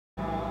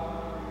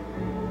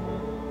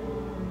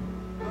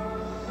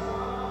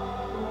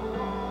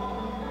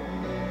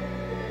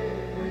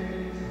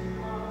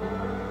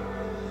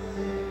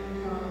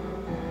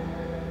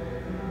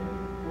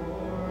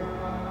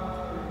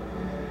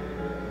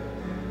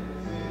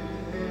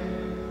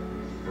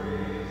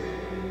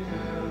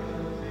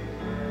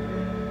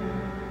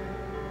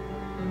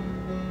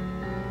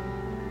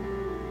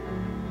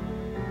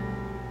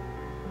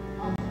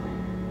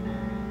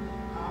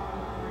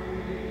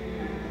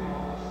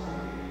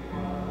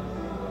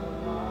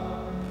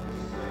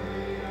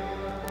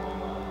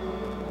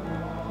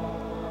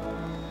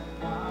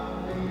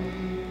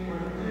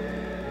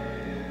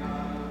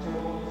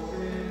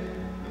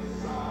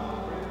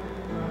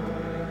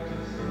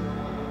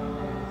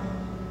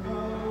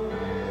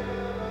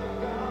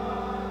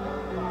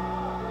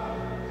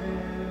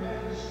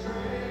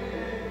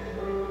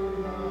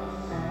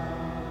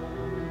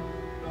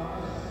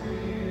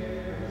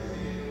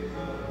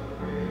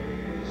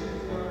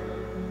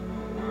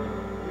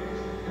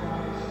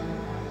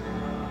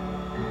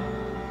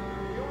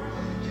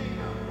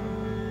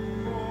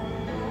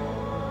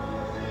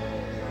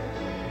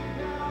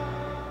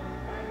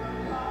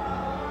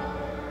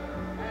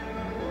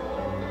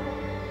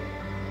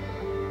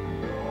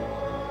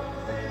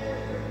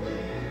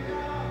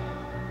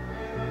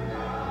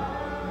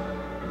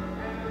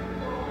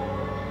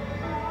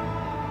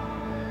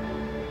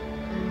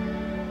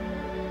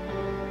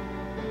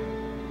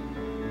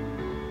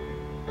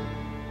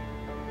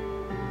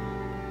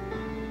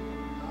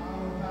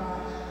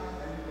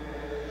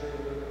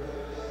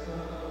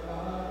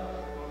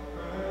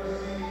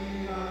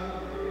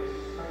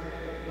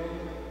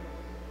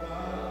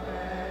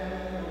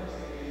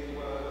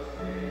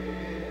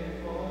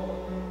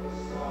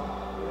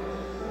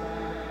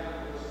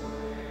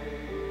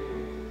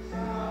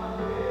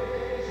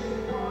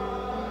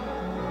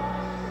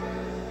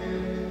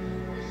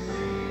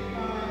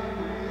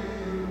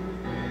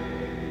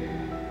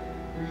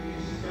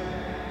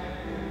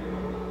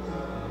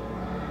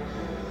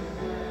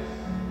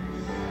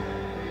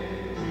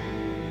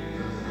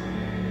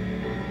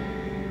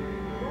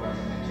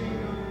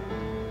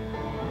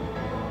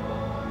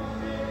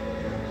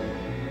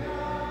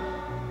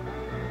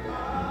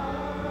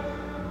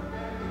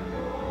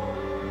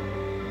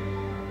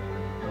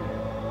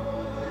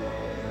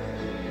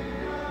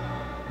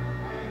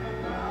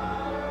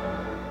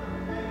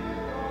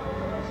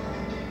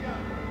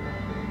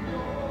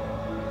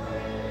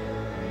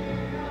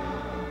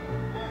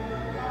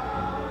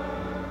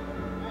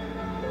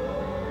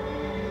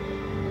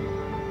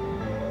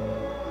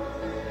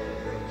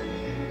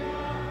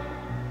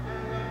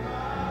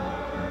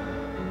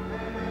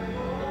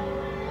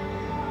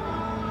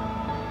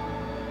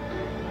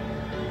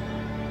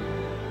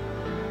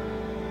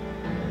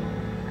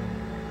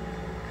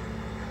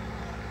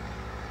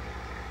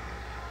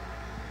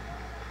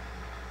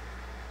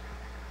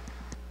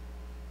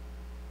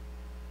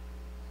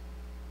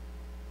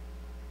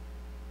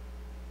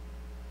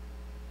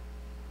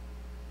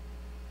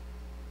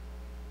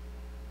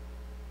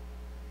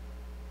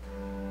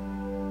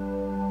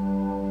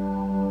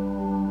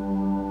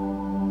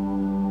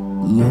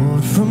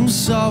Lord, from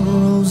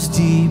sorrows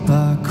deep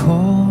I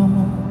call.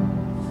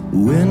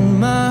 When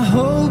my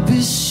hope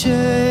is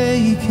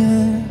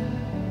shaken,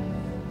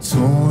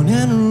 torn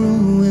and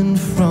ruined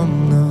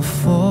from the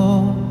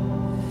fall,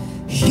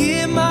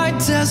 hear my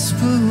desperation.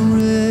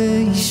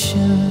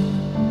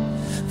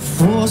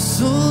 For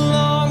so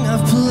long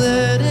I've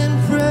pled and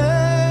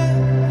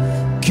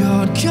prayed,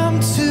 God, come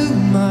to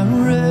my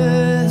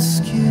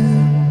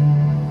rescue.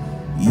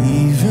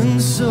 Even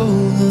so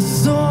the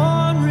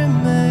thorn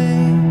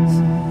remains,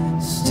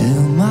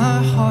 still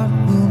my heart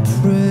will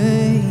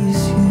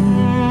praise you.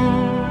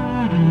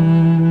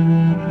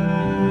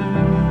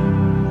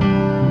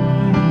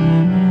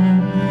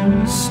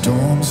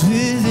 Storms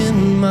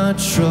within my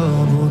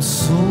troubled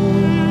soul,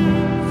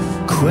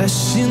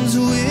 questions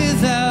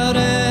without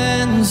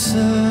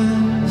answers.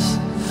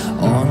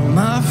 On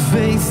my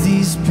faith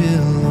these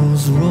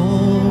billows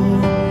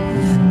roll,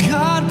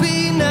 God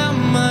be now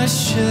my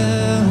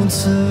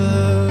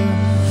shelter.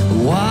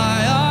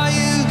 Why are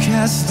you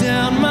cast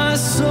down, my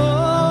soul?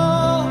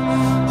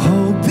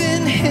 Hope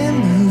in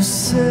him who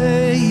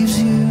saves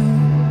you.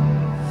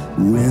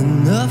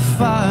 When the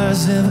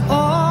fires have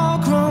all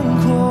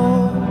grown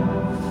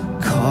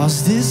cold,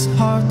 cause this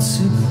heart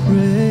to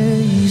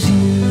praise you.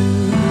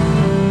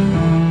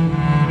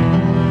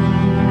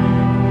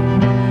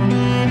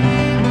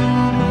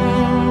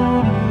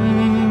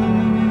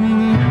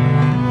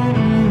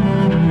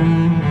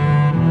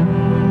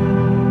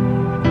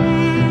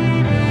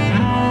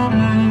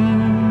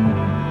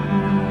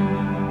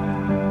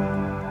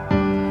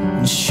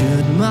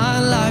 Should my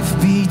life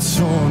be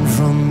torn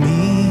from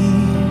me,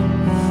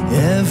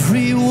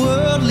 every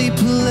worldly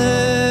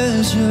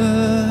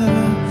pleasure,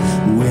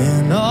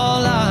 when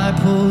all I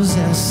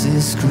possess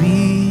is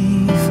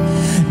grief,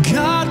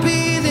 God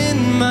be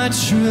then my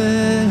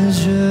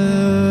treasure,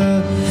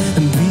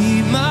 and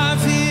be my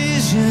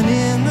vision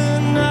in the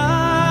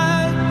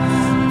night,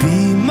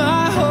 be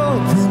my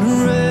hope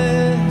and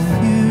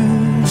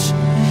refuge,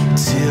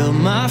 till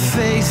my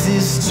faith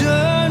is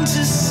turned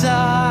to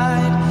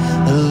sight.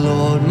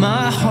 Lord,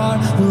 my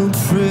heart will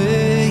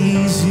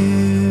praise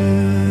you.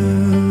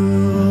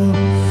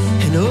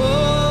 And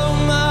oh,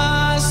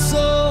 my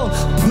soul,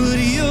 put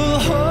your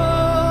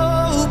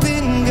hope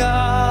in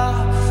God,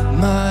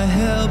 my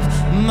help,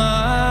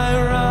 my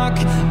rock,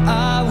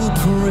 I will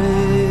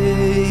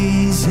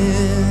praise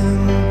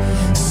him.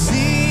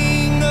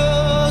 Sing,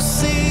 oh,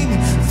 sing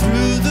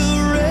through the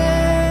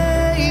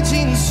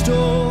raging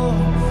storm,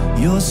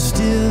 you're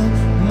still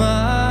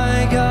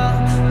my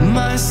God,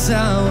 my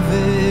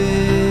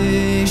salvation.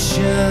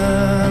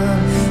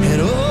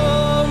 And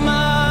oh,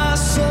 my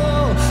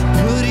soul,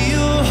 put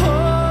your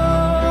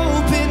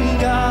hope in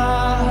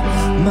God,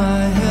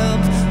 my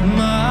help,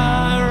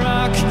 my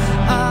rock,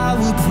 I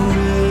will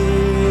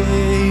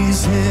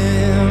praise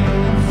him.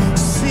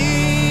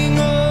 Sing,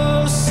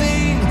 oh,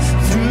 sing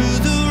through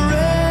the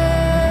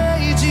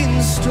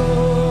raging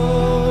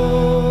storm,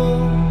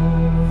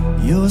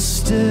 you're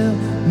still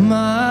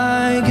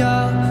my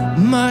God,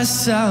 my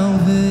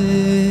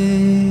salvation.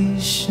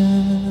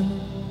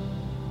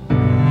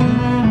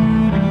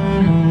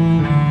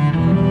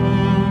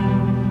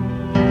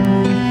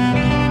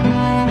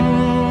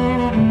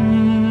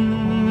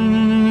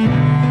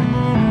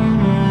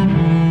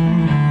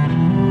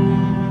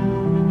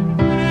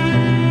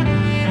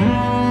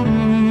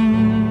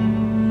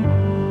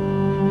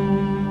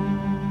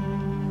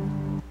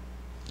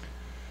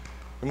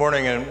 Good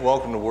morning and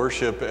welcome to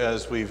worship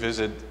as we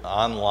visit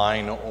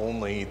online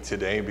only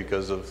today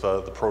because of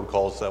the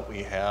protocols that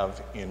we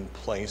have in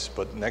place.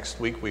 But next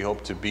week we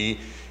hope to be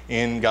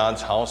in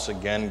God's house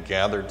again,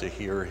 gathered to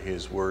hear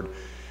his word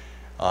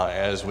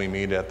as we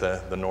meet at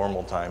the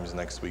normal times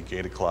next week,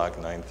 8 o'clock,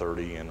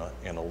 9:30,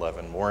 and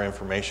 11. More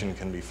information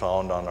can be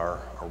found on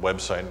our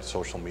website,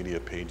 social media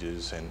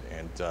pages,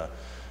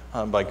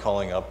 and by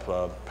calling up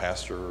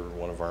Pastor or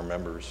one of our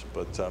members.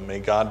 But may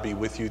God be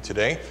with you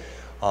today.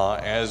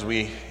 As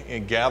we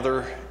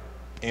gather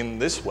in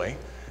this way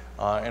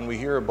and we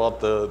hear about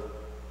the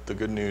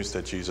good news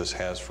that Jesus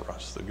has for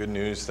us, the good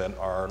news that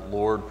our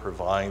Lord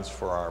provides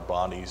for our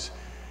bodies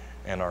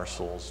and our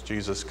souls.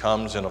 Jesus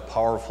comes in a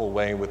powerful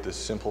way with this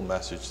simple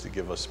message to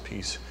give us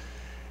peace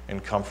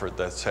and comfort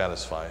that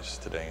satisfies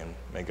today, and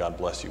may God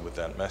bless you with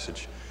that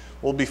message.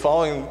 We'll be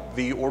following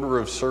the order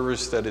of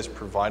service that is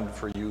provided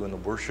for you in the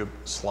worship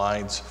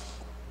slides.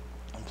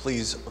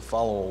 Please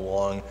follow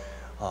along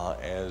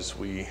as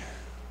we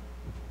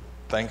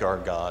thank our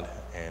God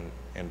and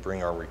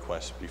bring our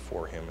requests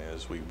before him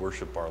as we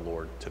worship our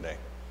Lord today.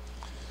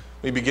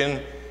 We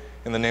begin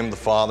in the name of the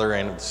Father,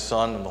 and of the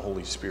Son, and the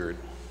Holy Spirit.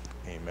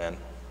 Amen.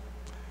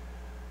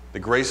 The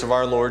grace of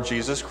our Lord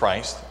Jesus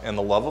Christ, and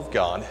the love of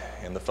God,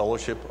 and the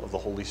fellowship of the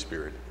Holy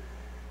Spirit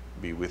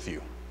be with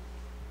you.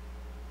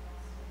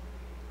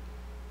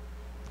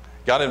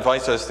 God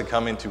invites us to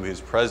come into his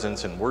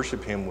presence and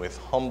worship him with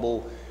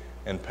humble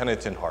and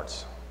penitent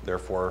hearts.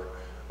 Therefore,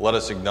 let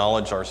us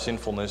acknowledge our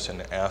sinfulness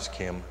and ask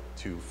him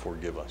to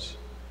forgive us.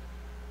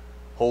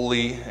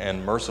 Holy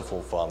and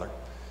merciful Father,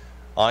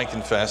 I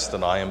confess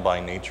that I am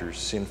by nature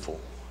sinful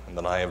and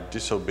that I have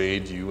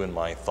disobeyed you in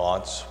my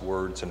thoughts,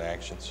 words, and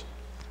actions.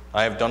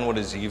 I have done what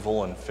is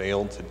evil and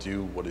failed to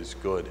do what is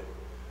good.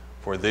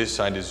 For this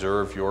I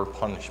deserve your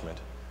punishment,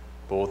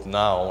 both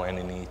now and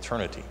in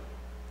eternity.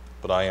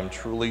 But I am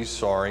truly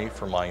sorry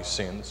for my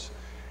sins,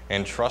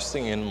 and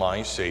trusting in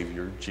my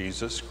Savior,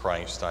 Jesus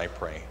Christ, I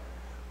pray.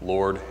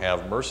 Lord,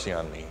 have mercy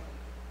on me,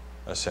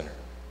 a sinner.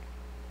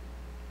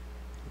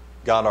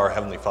 God, our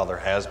Heavenly Father,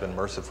 has been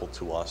merciful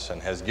to us and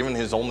has given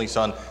his only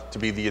Son to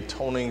be the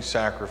atoning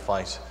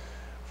sacrifice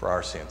for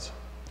our sins.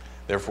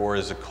 Therefore,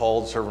 as a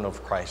called servant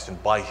of Christ,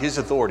 and by his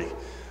authority,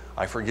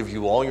 I forgive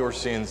you all your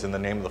sins in the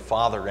name of the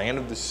Father, and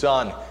of the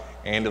Son,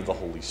 and of the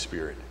Holy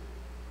Spirit.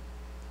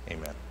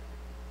 Amen.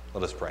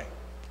 Let us pray.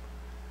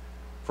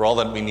 For all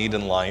that we need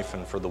in life,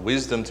 and for the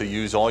wisdom to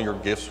use all your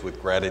gifts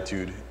with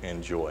gratitude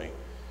and joy,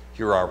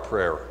 hear our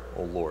prayer,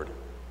 O Lord.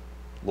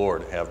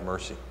 Lord, have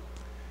mercy.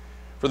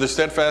 For the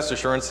steadfast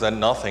assurance that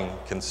nothing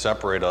can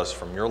separate us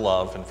from your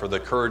love, and for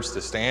the courage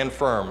to stand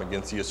firm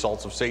against the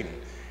assaults of Satan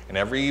and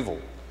every evil,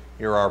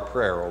 hear our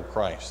prayer, O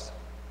Christ.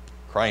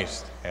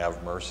 Christ,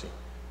 have mercy.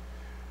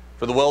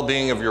 For the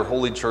well-being of your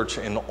holy church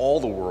in all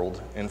the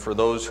world, and for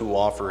those who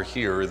offer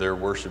here their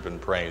worship and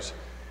praise,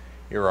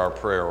 hear our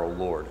prayer, O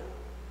Lord.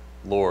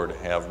 Lord,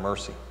 have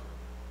mercy.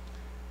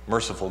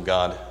 Merciful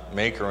God,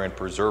 maker and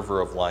preserver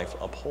of life,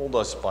 uphold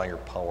us by your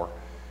power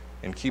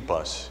and keep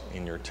us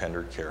in your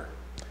tender care.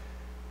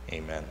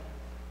 Amen.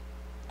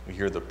 We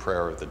hear the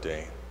prayer of the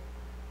day.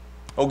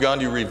 O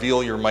God, you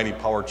reveal your mighty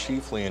power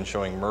chiefly in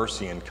showing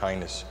mercy and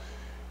kindness.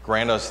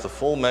 Grant us the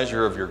full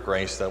measure of your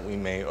grace that we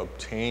may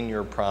obtain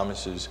your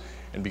promises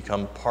and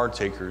become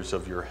partakers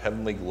of your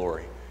heavenly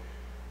glory.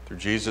 Through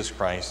Jesus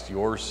Christ,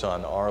 your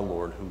Son, our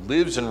Lord, who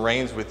lives and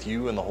reigns with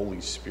you in the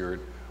Holy Spirit,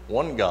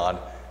 one God,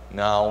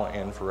 now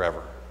and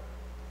forever.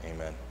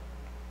 Amen.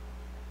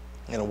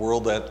 In a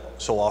world that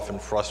so often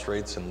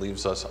frustrates and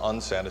leaves us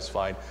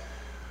unsatisfied,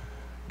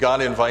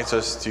 God invites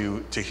us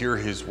to hear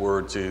his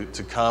word,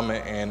 to come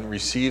and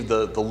receive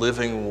the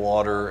living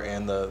water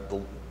and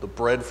the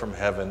bread from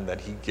heaven that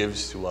he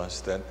gives to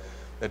us,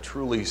 that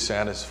truly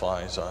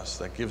satisfies us,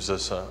 that gives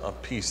us a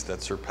peace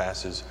that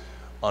surpasses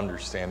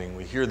understanding.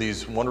 We hear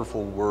these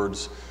wonderful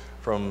words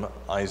from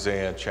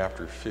Isaiah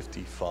chapter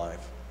 55.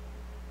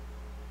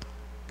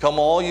 Come,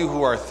 all you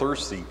who are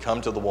thirsty,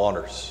 come to the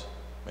waters.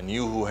 And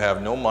you who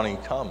have no money,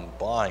 come,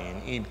 buy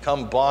and eat.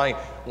 Come, buy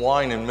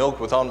wine and milk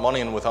without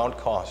money and without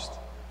cost.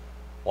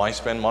 Why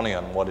spend money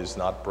on what is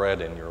not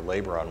bread and your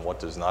labor on what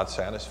does not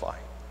satisfy?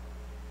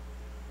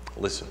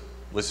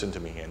 Listen to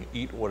me and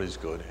eat what is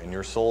good, and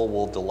your soul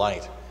will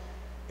delight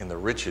in the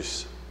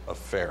riches of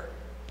fare.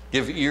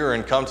 Give ear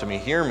and come to me,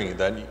 hear me,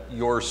 that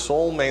your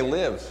soul may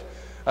live.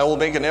 I will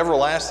make an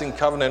everlasting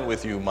covenant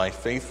with you, my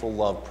faithful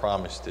love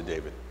promised to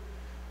David.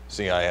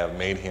 See, I have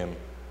made him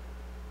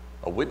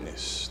a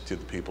witness to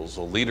the peoples,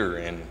 a leader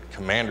and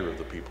commander of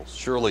the peoples.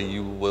 Surely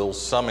you will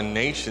summon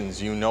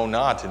nations you know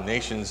not, and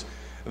nations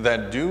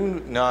that do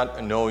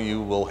not know you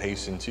will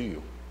hasten to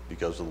you,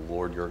 because of the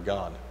Lord your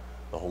God,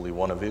 the Holy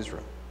One of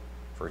Israel.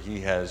 For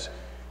he has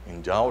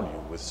endowed you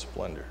with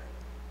splendor.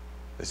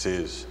 This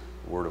is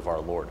the word of our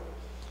Lord.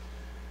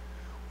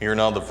 Hear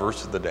now the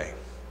verse of the day.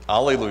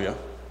 Alleluia.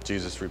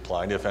 Jesus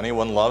replied, if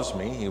anyone loves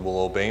me, he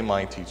will obey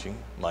my teaching.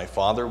 My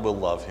Father will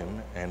love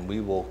him, and we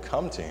will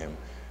come to him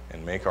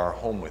and make our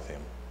home with him.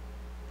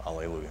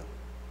 Alleluia.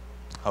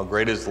 How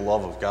great is the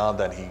love of God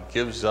that he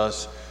gives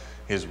us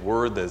his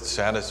word that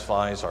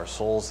satisfies our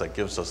souls, that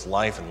gives us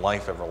life and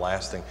life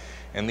everlasting.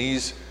 And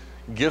these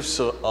gifts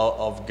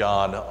of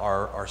God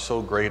are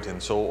so great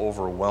and so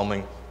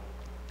overwhelming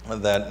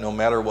that no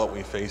matter what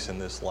we face in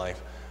this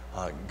life,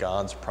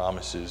 God's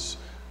promises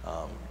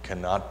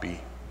cannot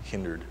be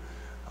hindered.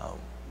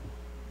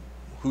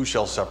 Who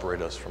shall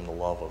separate us from the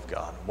love of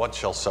God? What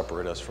shall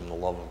separate us from the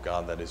love of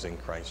God that is in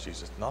Christ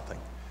Jesus? Nothing.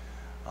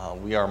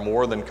 We are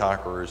more than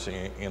conquerors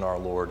in our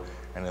Lord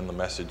and in the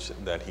message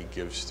that he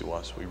gives to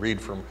us. We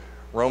read from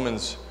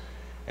Romans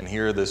and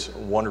hear this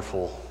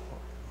wonderful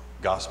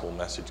gospel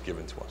message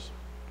given to us.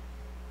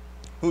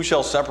 Who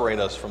shall separate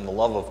us from the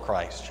love of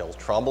Christ? Shall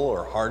trouble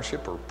or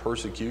hardship or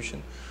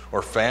persecution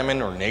or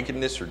famine or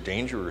nakedness or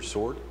danger or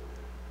sword?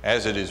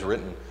 As it is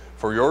written,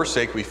 for your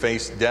sake we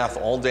face death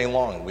all day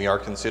long. We are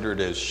considered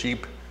as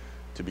sheep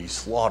to be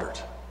slaughtered.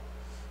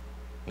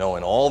 No,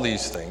 in all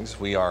these things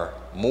we are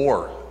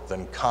more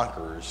than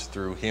conquerors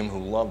through him who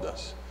loved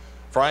us.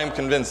 For I am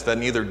convinced that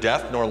neither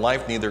death nor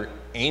life, neither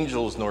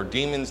angels nor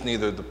demons,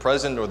 neither the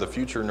present nor the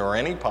future, nor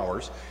any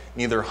powers,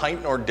 neither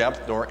height nor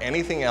depth, nor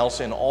anything else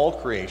in all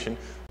creation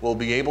will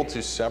be able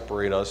to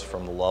separate us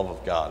from the love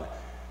of God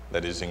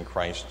that is in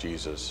Christ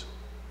Jesus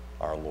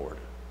our Lord.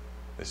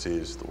 This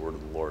is the word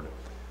of the Lord.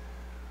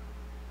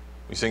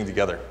 We sing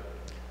together.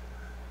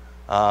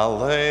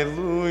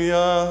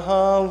 Alleluia,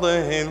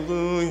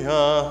 alleluia,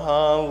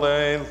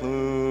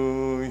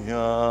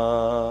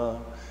 alleluia.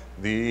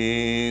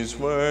 These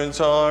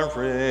words are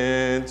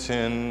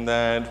written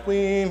that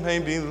we may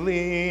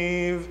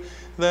believe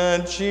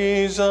that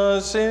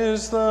Jesus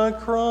is the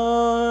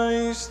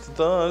Christ,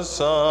 the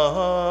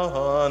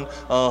Son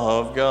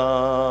of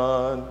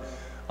God.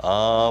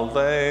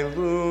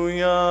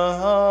 Alleluia,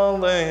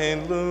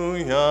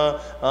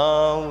 alleluia,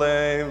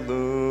 alleluia.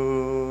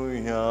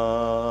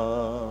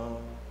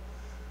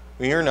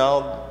 We hear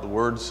now the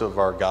words of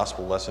our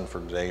gospel lesson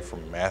for today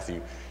from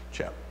Matthew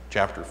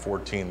chapter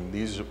 14.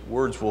 These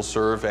words will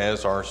serve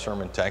as our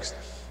sermon text,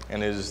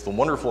 and it is the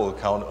wonderful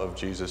account of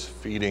Jesus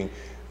feeding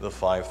the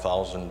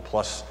 5,000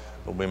 plus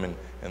the women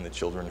and the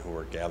children who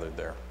were gathered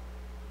there.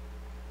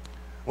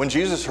 When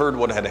Jesus heard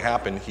what had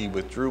happened, he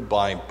withdrew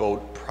by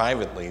boat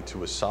privately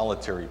to a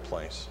solitary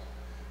place.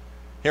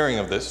 Hearing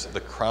of this, the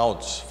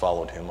crowds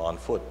followed him on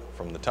foot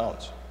from the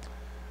towns.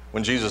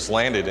 When Jesus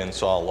landed and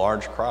saw a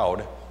large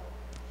crowd,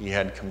 he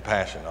had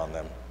compassion on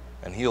them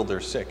and healed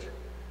their sick.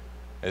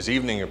 As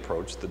evening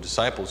approached, the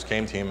disciples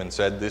came to him and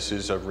said, "This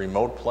is a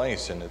remote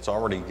place and it's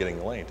already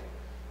getting late.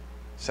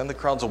 Send the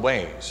crowds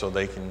away so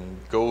they can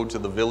go to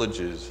the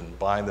villages and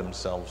buy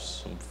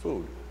themselves some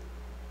food."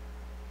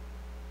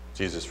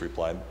 Jesus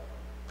replied,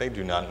 "They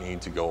do not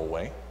need to go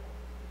away.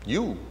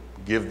 You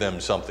give them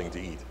something to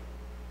eat."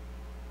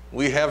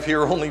 "We have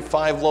here only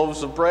 5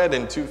 loaves of bread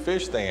and 2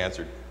 fish," they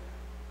answered.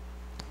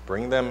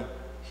 "Bring them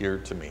here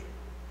to me,"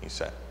 he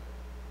said.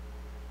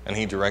 And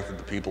he directed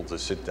the people to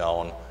sit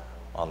down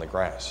on the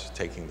grass,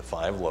 taking the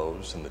 5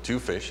 loaves and the 2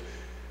 fish,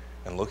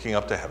 and looking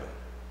up to heaven,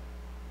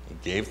 he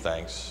gave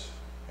thanks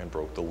and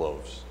broke the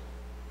loaves.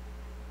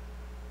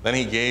 Then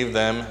he gave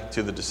them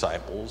to the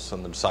disciples,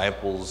 and the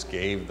disciples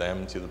gave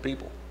them to the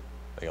people.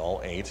 They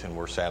all ate and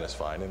were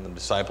satisfied, and the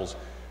disciples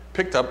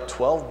picked up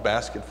 12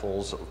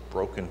 basketfuls of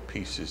broken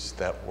pieces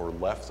that were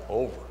left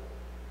over.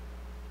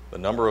 The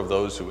number of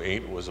those who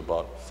ate was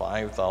about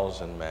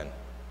 5,000 men,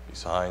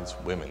 besides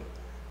women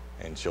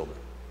and children.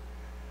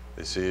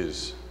 This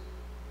is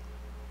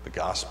the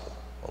gospel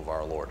of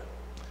our Lord.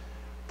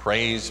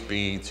 Praise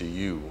be to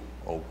you,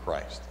 O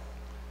Christ.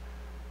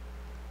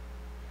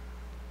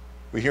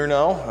 We hear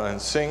now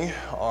and sing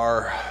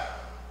our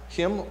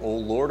hymn, "O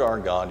Lord our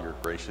God, your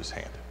gracious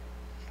hand."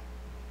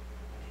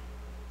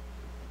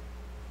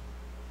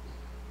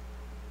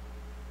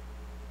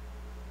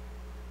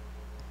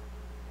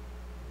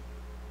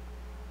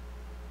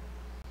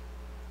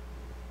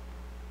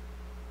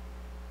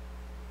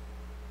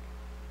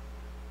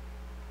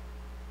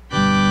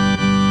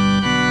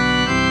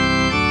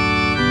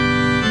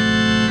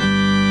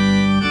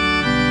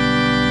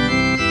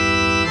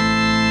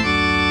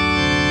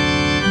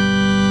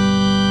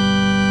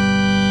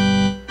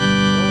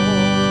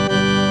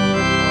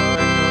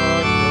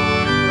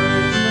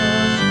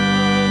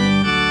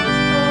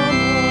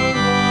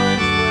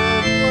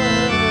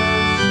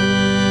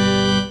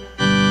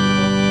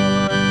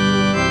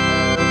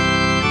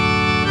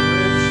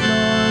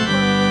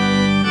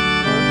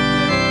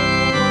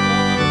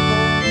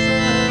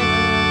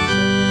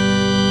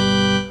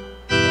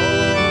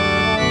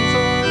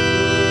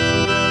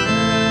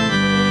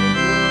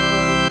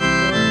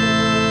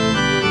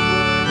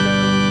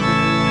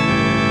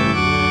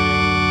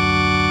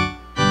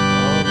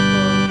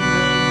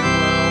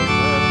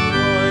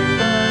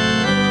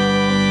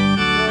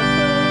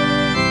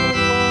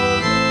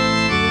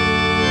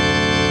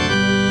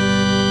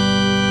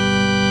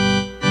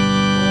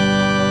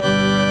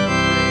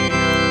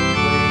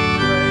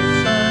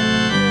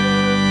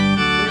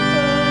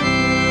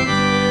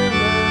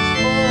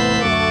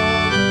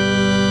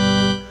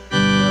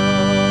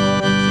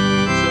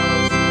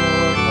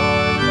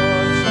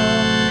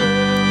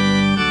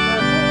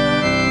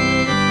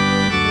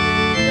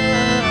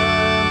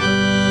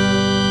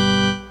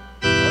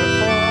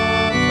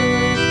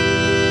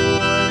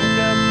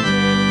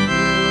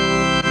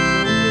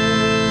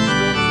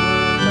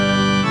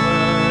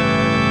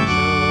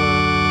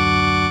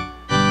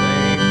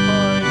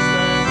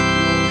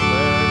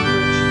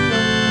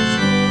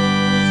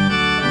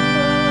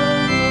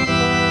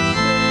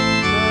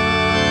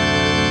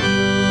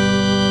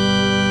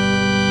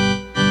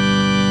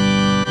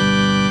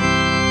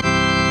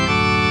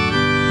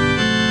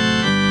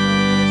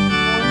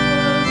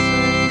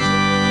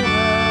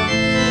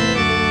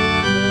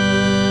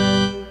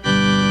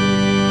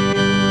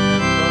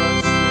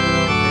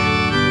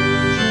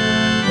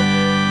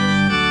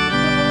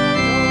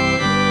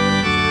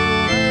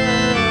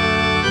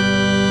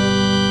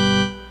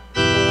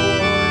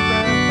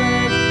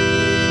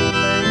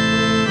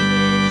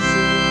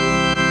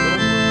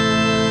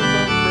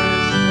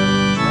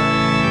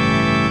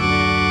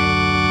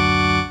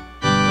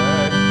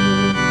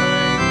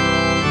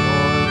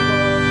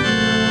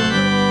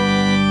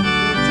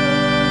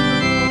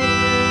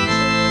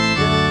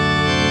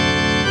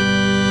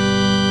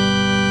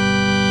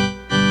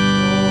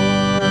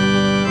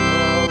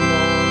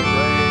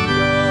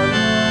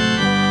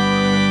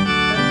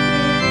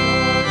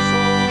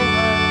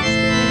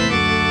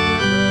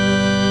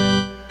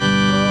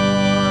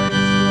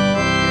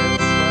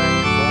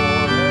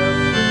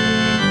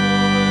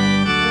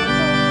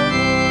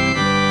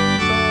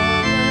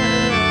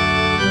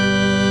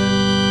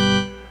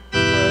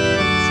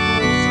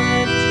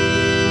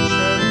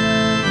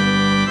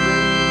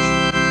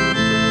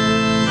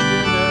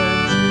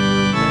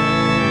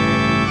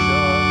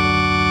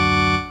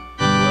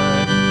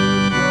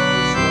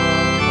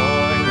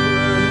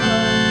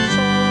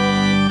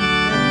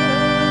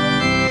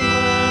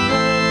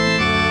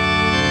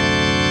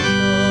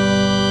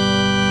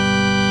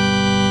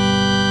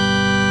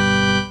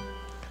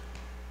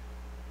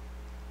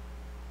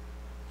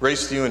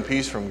 Grace to you and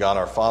peace from God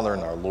our Father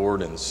and our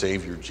Lord and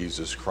Savior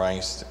Jesus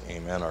Christ.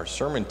 Amen. Our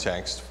sermon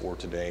text for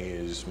today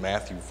is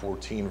Matthew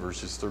 14,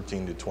 verses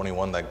 13 to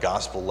 21, that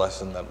gospel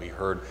lesson that we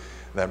heard,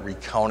 that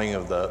recounting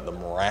of the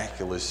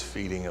miraculous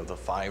feeding of the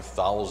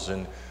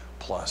 5,000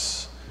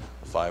 plus,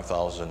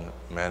 5,000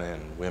 men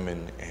and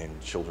women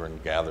and children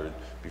gathered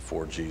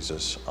before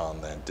Jesus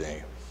on that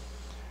day.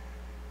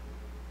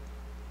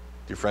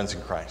 Dear friends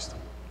in Christ,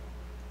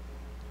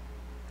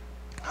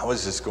 how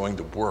is this going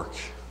to work?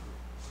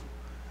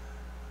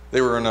 They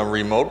were in a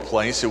remote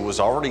place. It was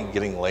already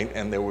getting late,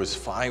 and there was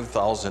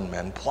 5,000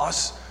 men,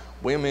 plus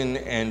women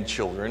and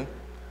children,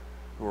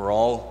 who were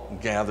all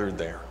gathered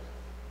there.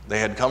 They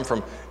had come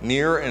from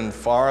near and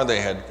far.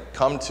 They had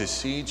come to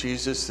see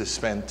Jesus, to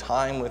spend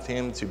time with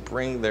him, to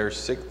bring their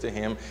sick to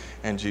him,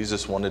 and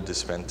Jesus wanted to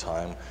spend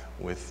time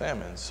with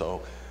them. And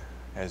so,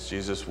 as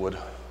Jesus would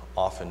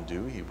often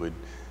do, he would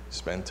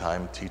spend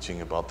time teaching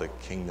about the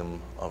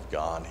kingdom of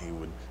God. He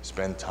would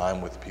spend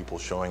time with people,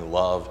 showing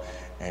love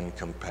and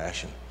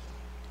compassion.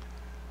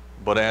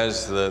 But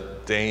as the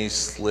day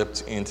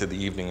slipped into the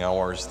evening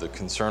hours, the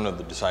concern of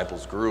the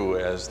disciples grew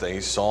as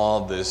they saw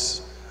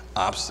this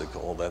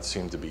obstacle that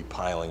seemed to be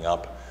piling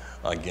up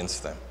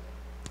against them.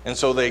 And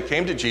so they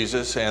came to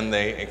Jesus and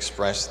they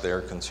expressed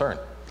their concern.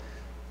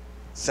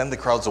 Send the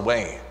crowds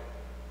away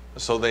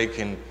so they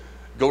can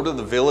go to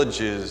the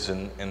villages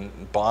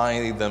and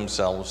buy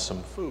themselves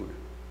some food.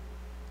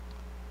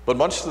 But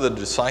much to the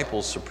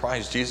disciples'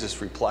 surprise,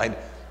 Jesus replied,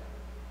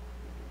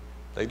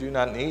 they do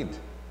not need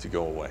to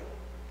go away.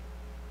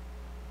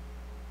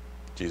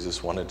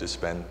 Jesus wanted to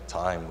spend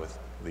time with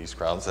these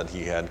crowds that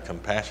he had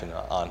compassion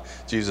on.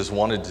 Jesus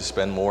wanted to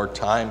spend more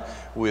time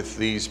with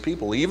these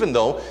people, even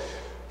though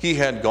he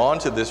had gone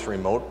to this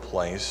remote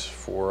place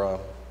for a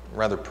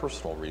rather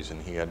personal reason.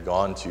 He had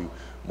gone to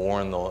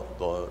mourn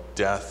the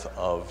death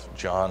of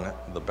John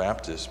the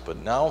Baptist. But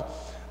now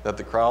that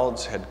the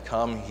crowds had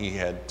come, he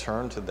had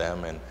turned to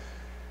them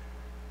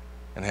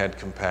and had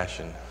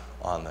compassion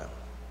on them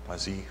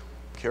as he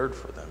cared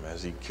for them,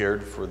 as he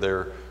cared for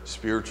their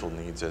spiritual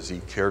needs, as he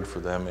cared for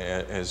them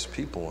as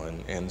people.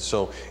 And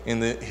so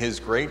in his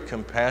great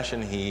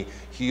compassion, he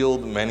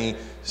healed many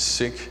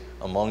sick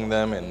among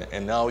them.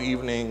 And now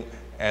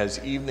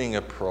as evening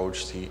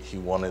approached, he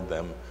wanted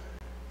them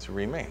to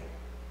remain,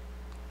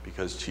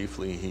 because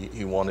chiefly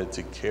he wanted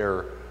to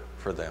care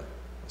for them,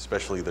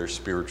 especially their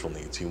spiritual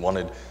needs. He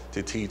wanted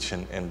to teach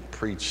and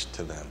preach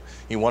to them.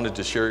 He wanted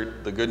to share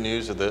the good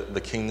news of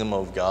the kingdom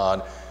of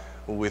God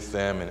with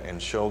them and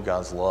show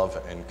God's love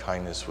and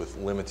kindness with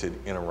limited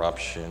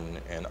interruption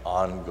and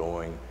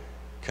ongoing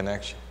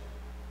connection.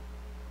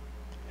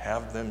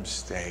 Have them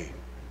stay,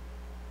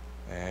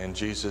 and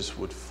Jesus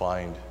would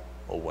find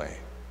a way.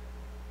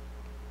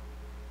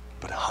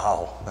 But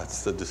how?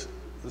 That's the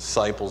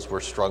disciples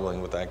were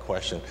struggling with that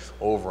question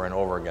over and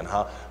over again.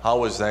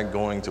 How is that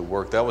going to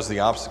work? That was the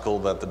obstacle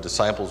that the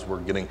disciples were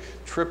getting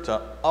tripped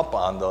up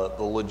on.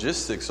 The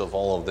logistics of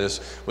all of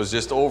this was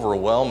just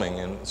overwhelming.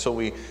 And so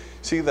we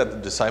see that the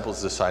disciples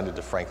decided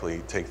to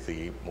frankly take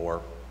the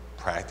more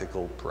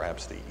practical,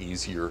 perhaps the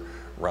easier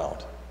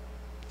route.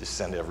 Just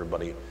send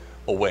everybody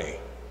away.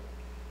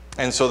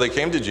 And so they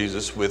came to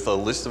Jesus with a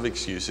list of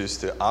excuses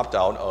to opt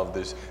out of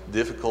this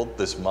difficult,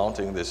 this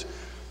mounting, this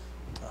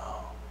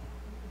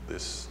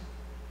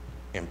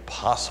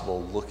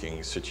impossible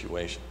looking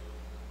situation.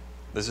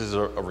 This is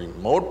a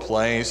remote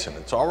place and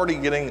it's already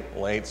getting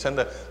late. Send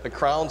the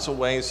crowds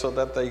away so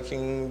that they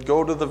can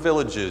go to the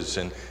villages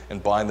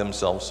and buy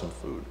themselves some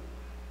food.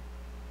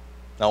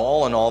 Now,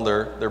 all in all,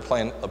 their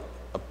plan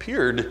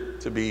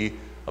appeared to be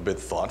a bit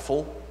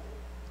thoughtful,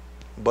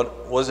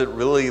 but was it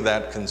really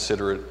that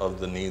considerate of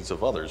the needs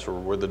of others, or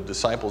were the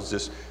disciples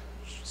just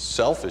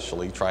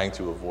selfishly trying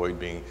to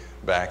avoid being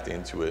backed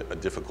into a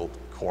difficult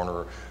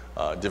corner,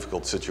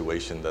 difficult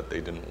situation that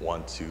they didn't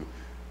want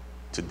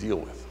to deal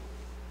with?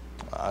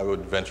 I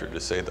would venture to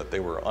say that they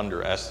were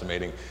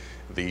underestimating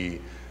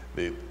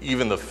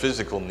even the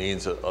physical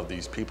needs of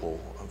these people.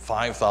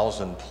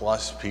 5,000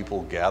 plus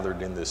people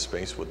gathered in this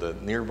space. Would the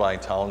nearby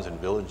towns and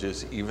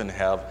villages even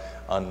have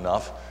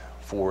enough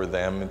for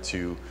them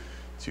to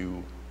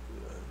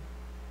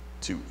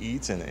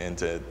eat and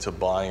to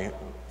buy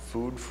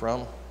food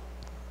from?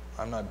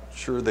 I'm not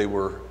sure they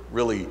were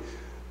really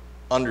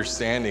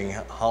understanding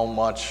how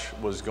much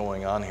was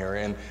going on here,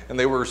 and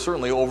they were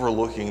certainly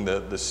overlooking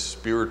the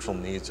spiritual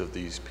needs of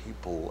these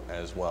people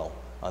as well.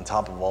 On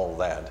top of all of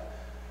that,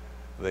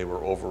 they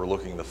were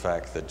overlooking the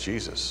fact that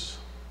Jesus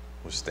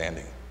was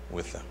standing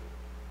with them.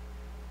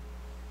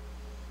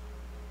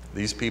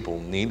 These people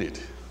needed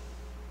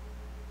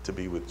to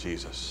be with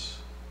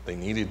Jesus. They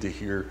needed to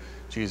hear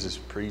Jesus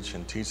preach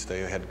and teach. They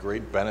had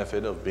great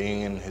benefit of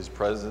being in his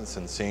presence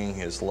and seeing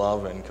his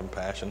love and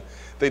compassion.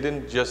 They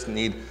didn't just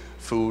need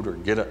food or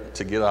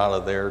to get out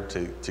of there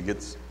to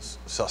get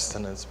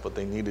sustenance, but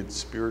they needed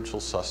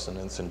spiritual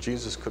sustenance, and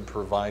Jesus could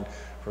provide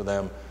for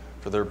them,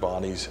 for their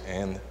bodies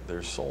and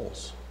their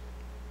souls.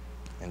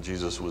 And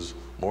Jesus was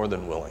more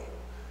than willing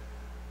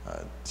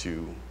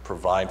to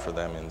provide for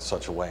them in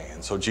such a way.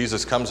 And so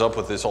Jesus comes up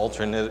with this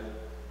alternate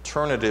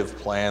alternative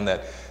plan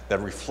that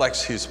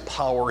reflects his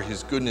power,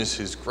 his goodness,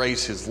 his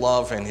grace, his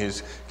love, and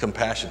his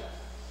compassion.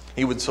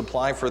 He would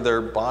supply for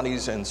their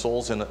bodies and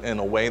souls in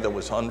a way that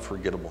was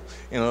unforgettable,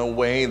 in a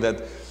way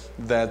that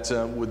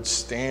would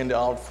stand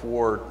out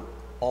for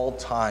all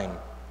time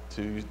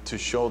to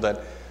show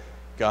that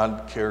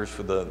God cares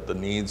for the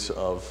needs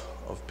of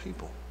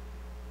people.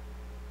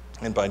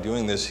 And by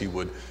doing this, he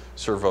would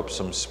serve up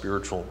some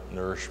spiritual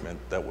nourishment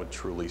that would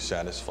truly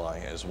satisfy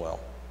as well.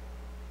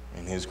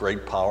 In his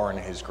great power and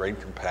his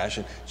great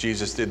compassion,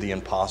 Jesus did the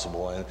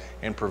impossible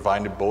and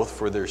provided both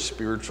for their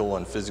spiritual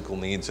and physical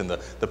needs. And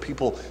the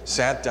people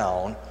sat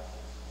down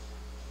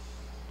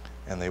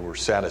and they were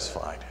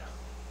satisfied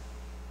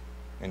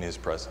in his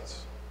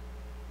presence.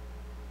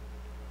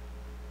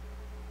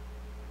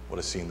 What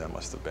a scene that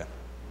must have been.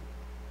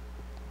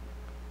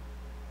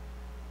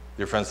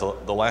 Dear friends,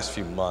 the last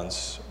few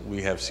months,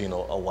 we have seen a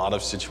lot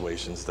of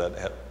situations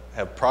that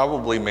have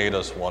probably made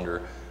us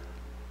wonder,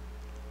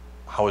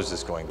 how is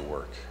this going to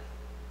work?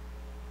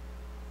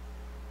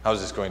 How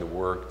is this going to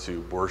work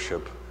to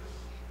worship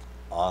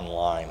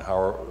online?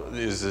 How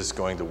is this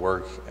going to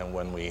work and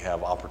when we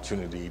have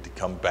opportunity to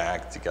come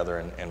back together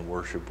and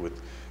worship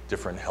with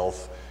different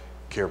health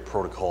care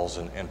protocols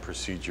and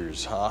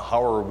procedures?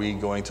 How are we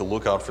going to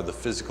look out for the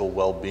physical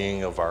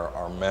well-being of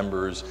our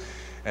members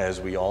as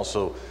we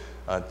also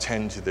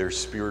tend to their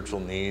spiritual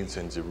needs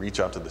and to reach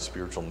out to the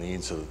spiritual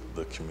needs of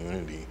the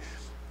community?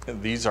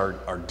 These are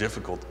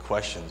difficult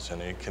questions,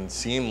 and it can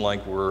seem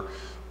like we're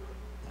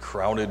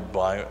crowded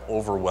by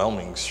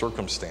overwhelming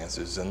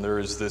circumstances, and there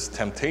is this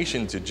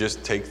temptation to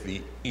just take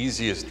the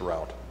easiest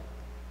route.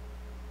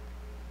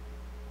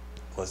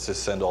 Let's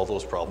just send all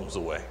those problems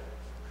away.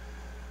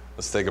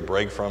 Let's take a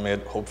break from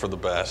it, hope for the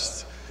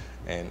best,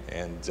 and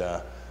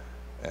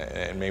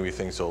maybe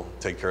things will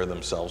take care of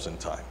themselves in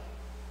time.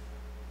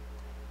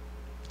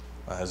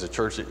 As a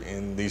church,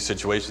 in these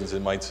situations,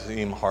 it might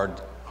seem hard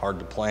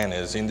to plan.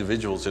 As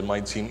individuals, it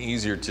might seem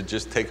easier to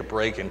just take a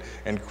break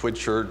and quit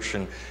church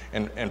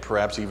and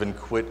perhaps even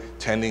quit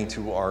tending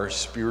to our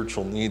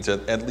spiritual needs,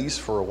 at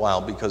least for a while,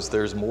 because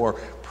there's more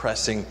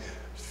pressing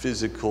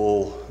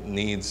physical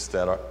needs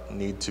that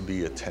need to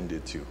be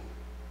attended to.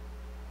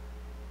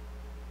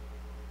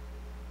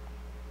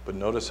 But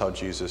notice how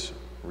Jesus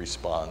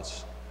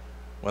responds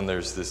when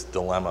there's this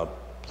dilemma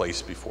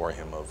placed before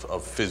him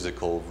of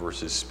physical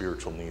versus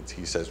spiritual needs.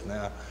 He says,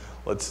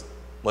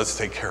 let's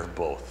take care of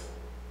both.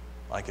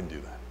 I can do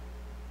that.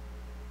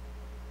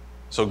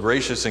 So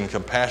gracious and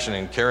compassionate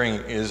and caring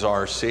is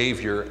our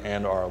Savior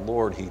and our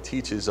Lord. He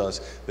teaches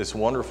us this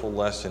wonderful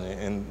lesson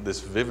in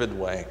this vivid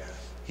way.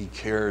 He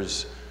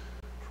cares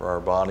for our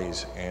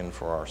bodies and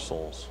for our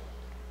souls.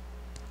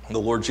 The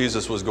Lord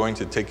Jesus was going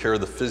to take care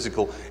of the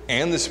physical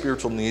and the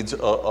spiritual needs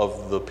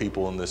of the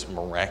people in this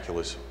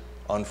miraculous,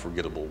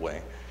 unforgettable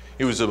way.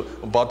 He was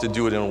about to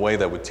do it in a way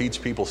that would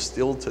teach people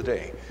still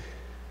today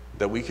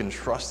that we can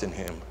trust in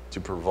him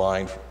to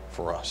provide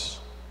for us.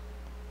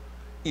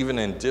 Even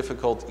in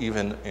difficult,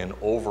 even in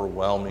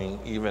overwhelming,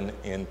 even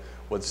in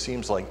what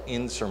seems like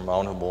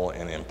insurmountable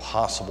and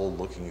impossible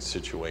looking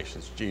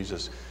situations,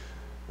 Jesus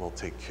will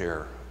take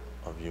care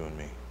of you and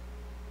me.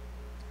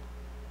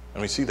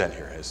 And we see that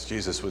here as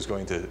Jesus was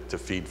going to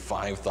feed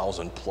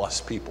 5,000 plus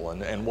people.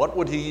 And what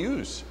would he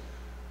use?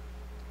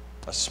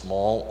 A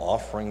small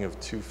offering of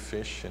 2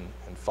 fish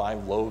and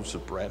 5 loaves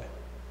of bread.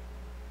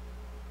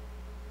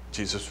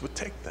 Jesus would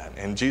take that,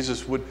 and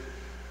Jesus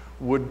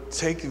would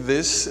take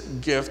this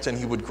gift and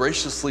he would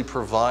graciously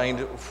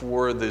provide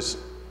for this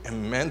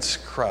immense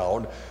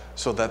crowd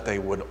so that they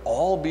would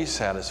all be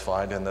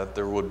satisfied and that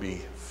there would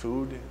be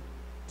food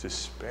to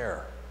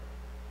spare.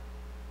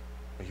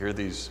 We hear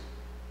these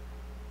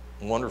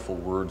wonderful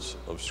words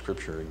of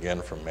Scripture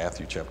again from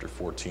Matthew chapter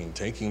 14.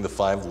 Taking the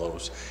 5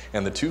 loaves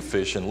and the 2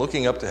 fish and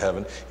looking up to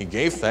heaven, he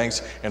gave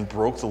thanks and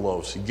broke the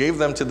loaves. He gave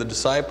them to the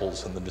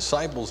disciples, and the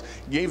disciples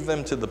gave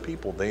them to the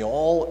people. They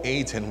all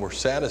ate and were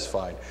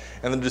satisfied.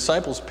 And the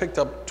disciples picked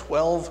up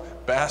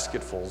 12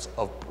 basketfuls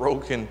of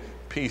broken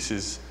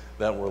pieces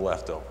that were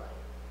left over.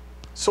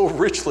 So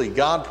richly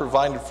God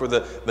provided for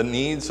the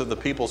needs of the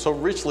people. So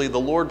richly the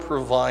Lord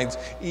provides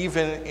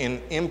even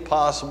in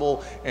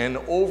impossible and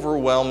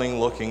overwhelming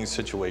looking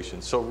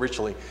situations. So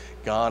richly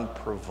God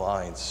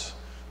provides,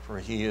 for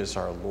he is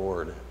our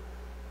Lord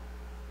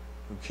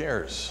who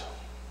cares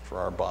for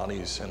our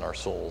bodies and our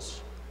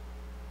souls.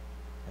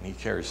 And he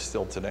cares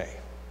still today.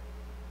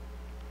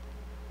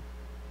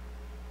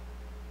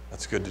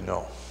 That's good to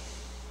know.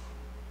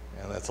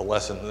 And that's a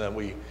lesson that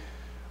we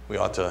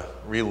ought to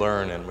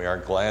relearn, and we are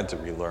glad to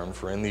relearn.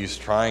 For in these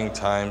trying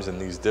times, in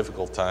these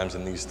difficult times,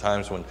 in these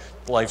times when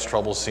life's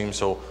troubles seem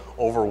so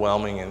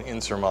overwhelming and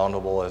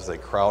insurmountable as they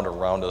crowd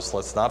around us,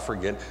 let's not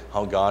forget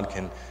how God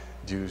can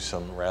do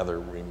some rather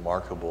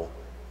remarkable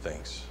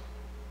things.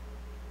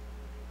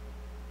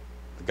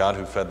 The God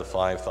who fed the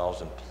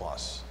 5,000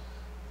 plus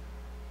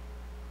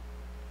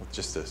with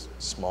just a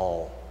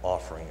small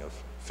offering of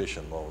fish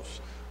and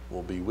loaves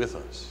will be with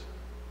us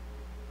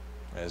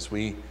as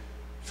we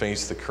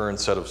face the current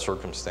set of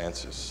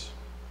circumstances.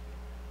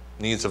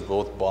 needs of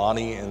both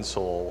body and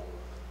soul,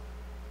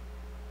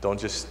 don't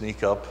just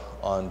sneak up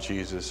on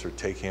Jesus or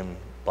take him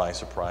by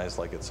surprise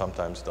like it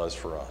sometimes does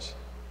for us.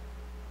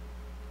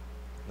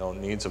 No,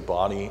 needs of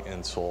body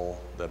and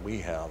soul that we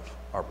have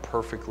are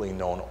perfectly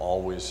known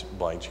always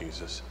by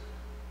Jesus.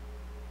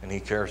 And he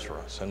cares for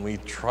us. And we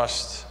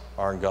trust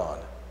our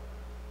God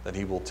that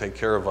he will take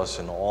care of us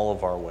in all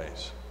of our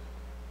ways.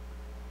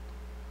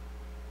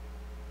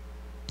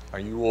 Are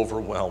you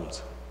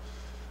overwhelmed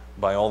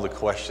by all the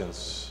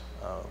questions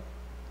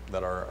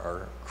that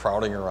are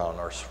crowding around,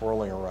 are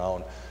swirling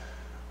around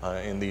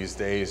in these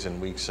days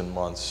and weeks and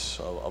months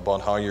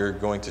about how you're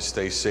going to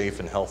stay safe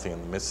and healthy in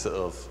the midst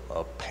of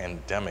a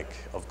pandemic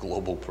of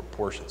global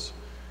proportions?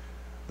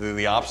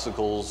 The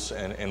obstacles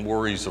and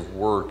worries of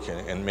work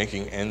and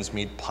making ends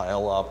meet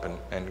pile up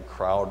and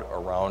crowd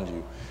around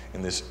you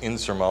in this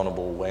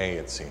insurmountable way,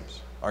 it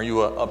seems. Are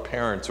you a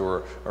parent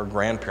or a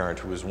grandparent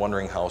who is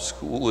wondering how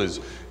school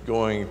is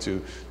going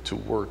to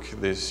work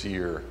this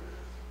year?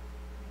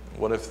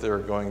 What if they're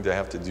going to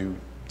have to do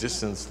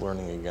distance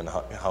learning again?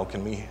 How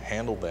can we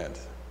handle that?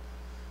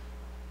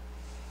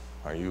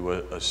 Are you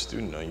a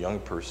student, a young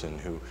person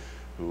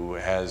who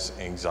has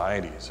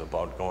anxieties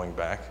about going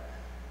back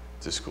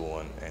to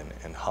school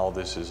and how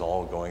this is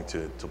all going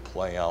to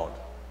play out?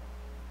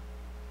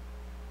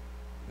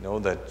 Know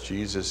that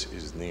Jesus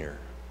is near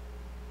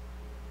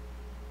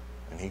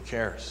and he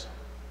cares.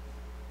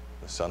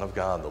 The Son of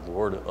God, the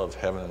Lord of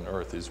heaven and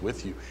earth, is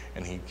with you,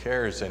 and he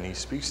cares, and he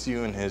speaks to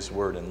you in his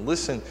word. And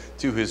listen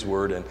to his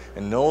word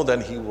and know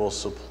that he will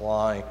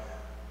supply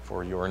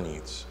for your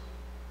needs.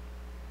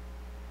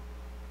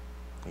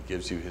 He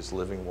gives you his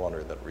living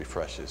water that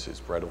refreshes, his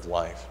bread of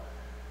life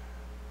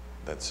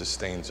that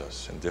sustains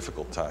us in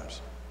difficult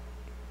times.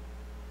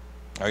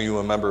 Are you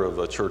a member of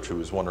a church who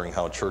is wondering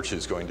how church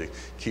is going to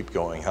keep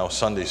going, how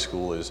Sunday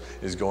school is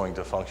going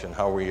to function,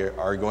 how we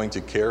are going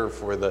to care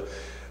for the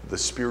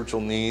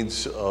spiritual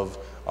needs of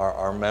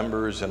our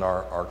members and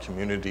our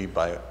community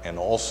and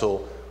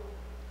also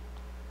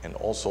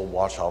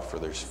watch out for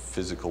their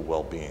physical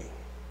well-being?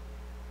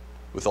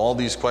 With all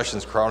these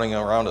questions crowding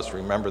around us,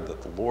 remember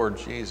that the Lord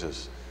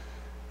Jesus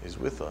is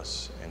with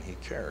us and he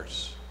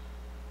cares.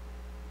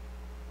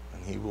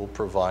 And he will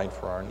provide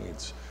for our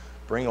needs.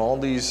 Bring all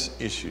these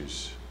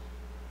issues,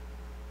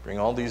 bring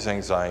all these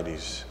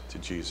anxieties to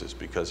Jesus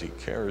because he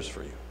cares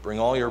for you. Bring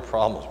all your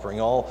problems,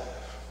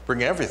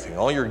 bring everything,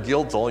 all your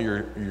guilt, all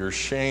your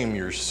shame,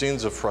 your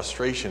sins of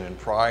frustration and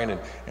pride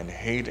and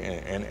hate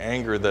and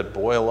anger that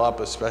boil up,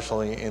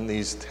 especially in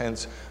these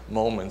tense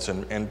moments,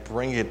 and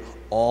bring it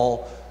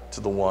all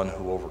to the one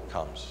who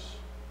overcomes.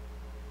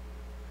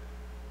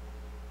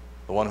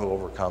 The one who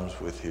overcomes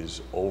with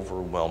his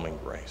overwhelming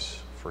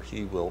grace, for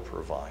he will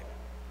provide.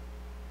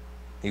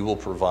 He will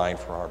provide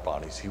for our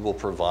bodies. He will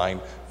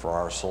provide for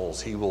our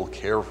souls. He will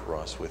care for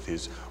us with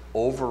his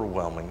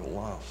overwhelming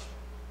love.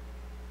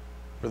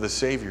 For the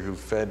Savior who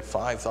fed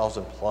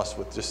 5,000 plus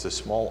with just a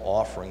small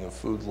offering of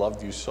food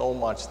loved you so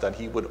much that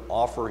he would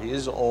offer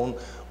his own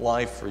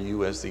life for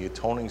you as the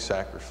atoning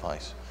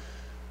sacrifice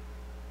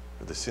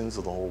for the sins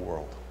of the whole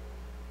world,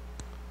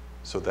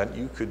 so that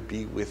you could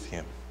be with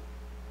him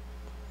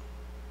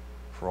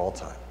for all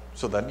time,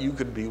 so that you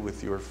could be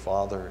with your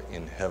Father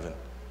in heaven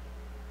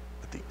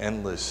at the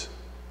endless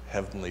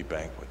heavenly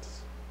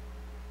banquets.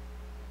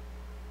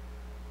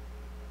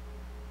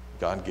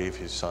 God gave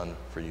his Son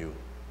for you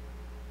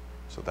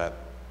so that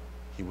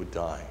he would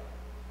die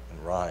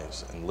and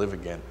rise and live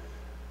again,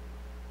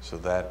 so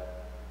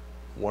that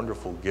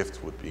wonderful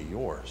gift would be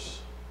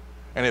yours.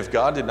 And if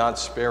God did not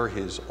spare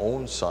his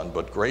own Son,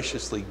 but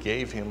graciously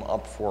gave him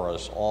up for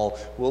us all,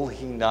 will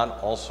he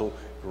not also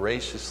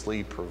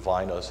graciously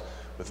provide us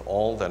with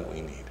all that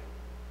we need?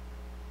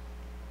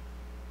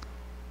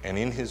 And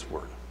in his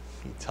word,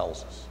 he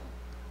tells us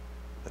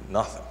that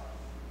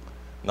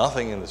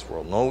nothing in this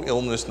world, no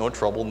illness, no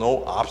trouble,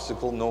 no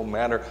obstacle, no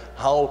matter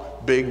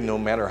how big, no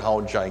matter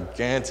how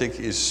gigantic,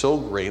 is so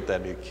great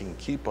that it can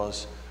keep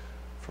us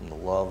from the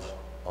love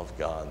of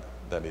God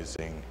that is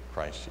in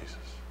Christ Jesus.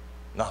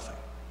 Nothing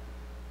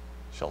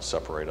shall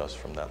separate us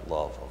from that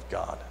love of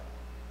God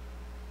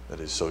that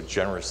is so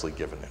generously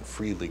given and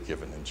freely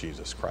given in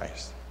Jesus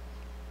Christ.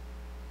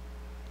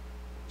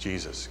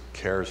 Jesus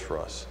cares for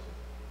us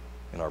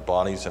in our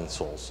bodies and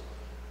souls.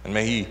 And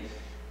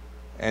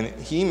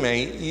he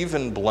may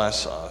even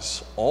bless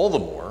us all the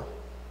more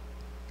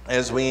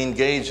as we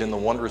engage in the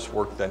wondrous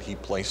work that he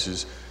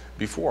places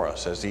before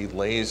us, as he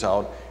lays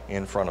out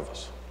in front of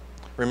us.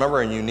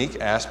 Remember a unique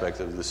aspect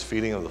of this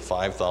feeding of the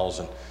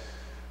 5,000.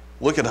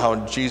 Look at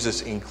how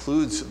Jesus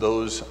includes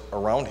those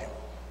around him.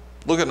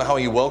 Look at how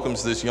he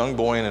welcomes this young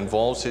boy and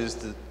involves his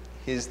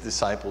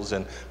disciples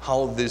and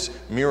how this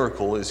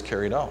miracle is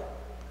carried out.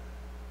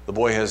 The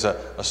boy has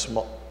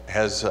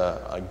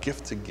a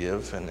gift to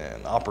give and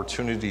an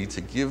opportunity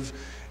to give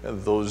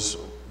those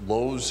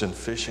loaves and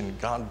fish, and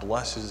God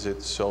blesses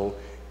it so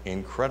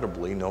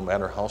incredibly, no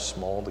matter how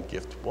small the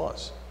gift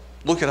was.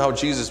 Look at how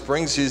Jesus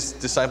brings his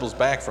disciples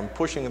back from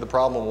pushing the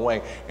problem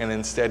away, and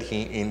instead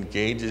he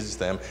engages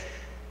them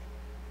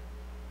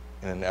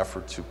in an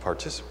effort to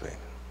participate.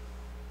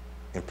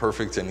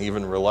 Imperfect and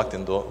even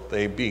reluctant though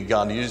they be,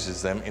 God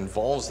uses them,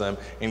 involves them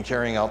in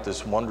carrying out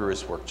this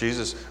wondrous work.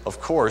 Jesus,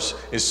 of course,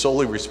 is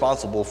solely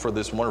responsible for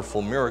this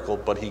wonderful miracle,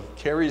 but he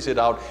carries it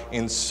out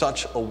in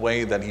such a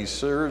way that it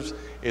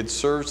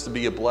serves to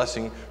be a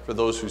blessing for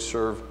those who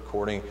serve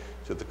according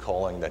to the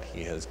calling that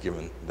he has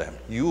given them.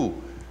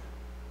 You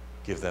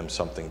give them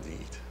something to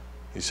eat,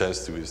 he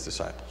says to his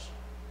disciples.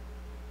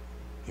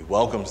 He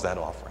welcomes that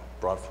offering,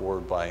 brought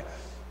forward by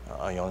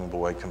a young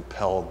boy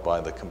compelled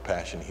by the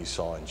compassion he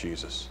saw in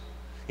Jesus.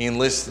 He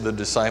enlists the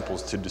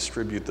disciples to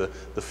distribute the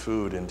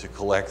food and to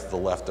collect the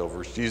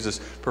leftovers. Jesus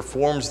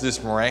performs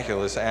this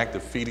miraculous act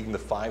of feeding the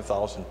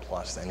 5,000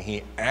 plus, and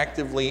he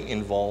actively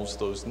involves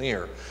those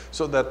near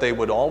so that they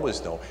would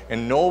always know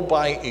and know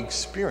by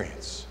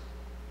experience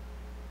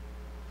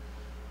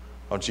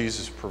how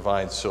Jesus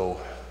provides so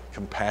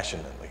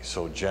compassionately,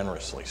 so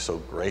generously, so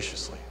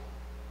graciously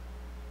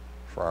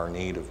for our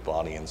need of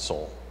body and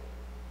soul.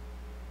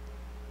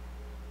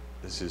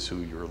 This is who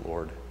your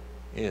Lord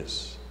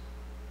is.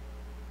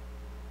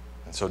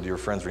 And so, dear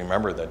friends,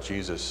 remember that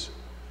Jesus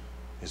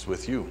is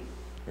with you.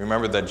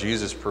 Remember that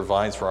Jesus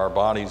provides for our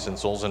bodies and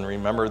souls, and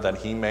remember that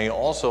he may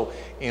also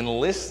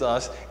enlist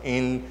us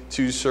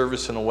into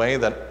service in a way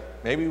that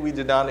maybe we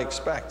did not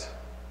expect.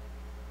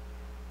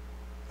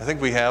 I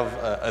think we have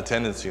a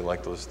tendency,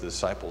 like those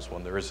disciples,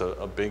 when there is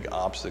a big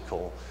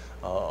obstacle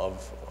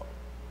of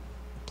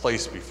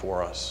placed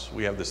before us,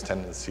 we have this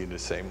tendency to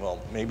say,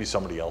 well, maybe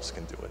somebody else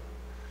can do it.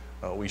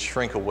 We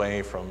shrink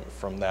away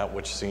from that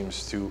which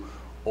seems too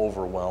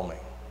overwhelming.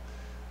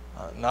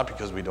 Not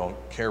because we don't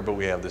care, but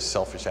we have this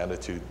selfish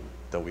attitude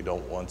that we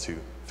don't want to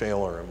fail,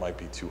 or it might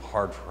be too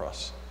hard for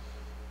us.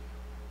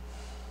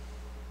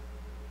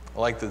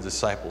 Like the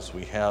disciples,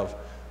 we have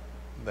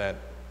that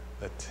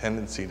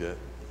tendency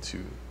to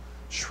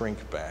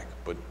shrink back,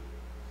 but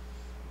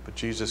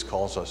Jesus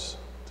calls us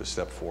to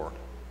step forward.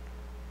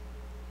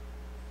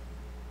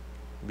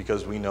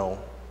 Because we know,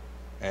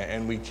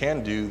 and we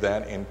can do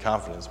that in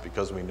confidence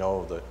because we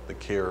know the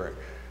care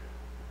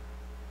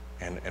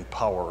and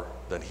power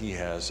that he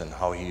has and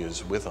how he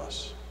is with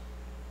us.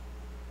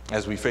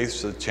 As we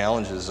face the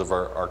challenges of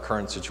our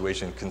current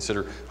situation,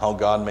 consider how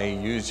God may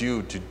use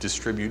you to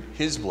distribute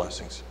his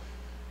blessings.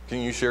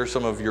 Can you share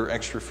some of your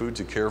extra food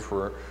to care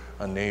for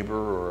a neighbor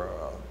or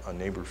a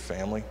neighbor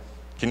family?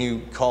 Can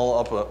you call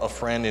up a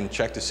friend and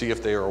check to see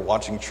if they are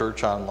watching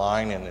church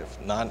online? And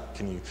if not,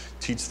 can you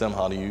teach them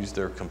how to use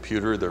their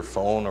computer, their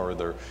phone, or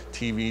their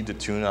TV to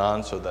tune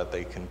on so that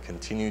they can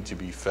continue to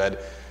be fed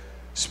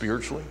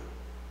spiritually?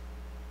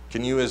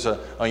 Can you, as a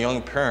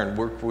young parent,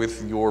 work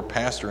with your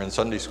pastor and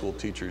Sunday school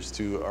teachers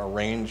to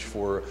arrange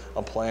for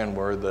a plan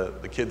where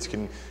the kids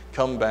can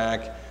come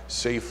back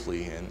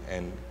safely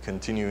and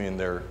continue in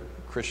their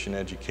Christian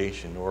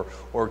education?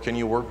 Or can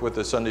you work with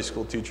the Sunday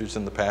school teachers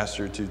and the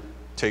pastor to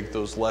take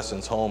those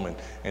lessons home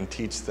and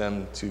teach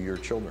them to your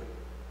children?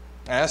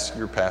 Ask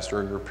your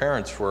pastor or your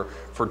parents for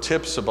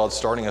tips about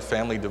starting a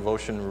family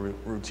devotion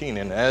routine.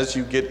 And as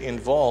you get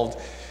involved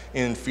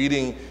in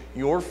feeding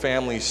your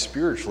family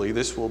spiritually,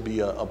 this will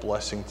be a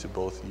blessing to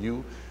both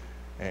you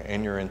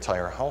and your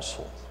entire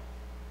household.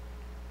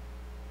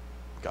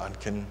 God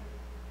can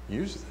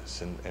use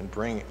this and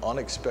bring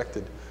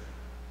unexpected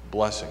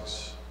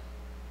blessings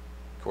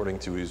according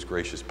to his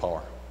gracious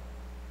power.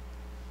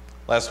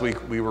 Last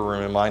week, we were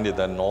reminded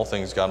that in all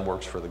things, God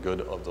works for the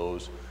good of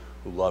those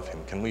who love him.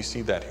 Can we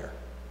see that here?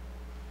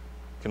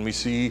 Can we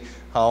see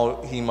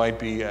how he might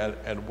be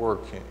at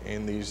work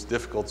in these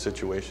difficult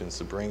situations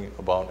to bring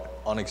about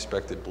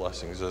unexpected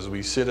blessings? As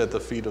we sit at the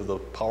feet of the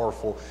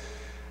powerful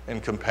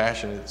and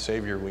compassionate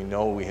Savior, we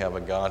know we have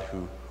a God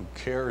who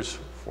cares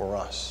for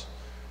us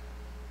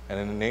and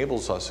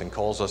enables us and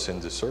calls us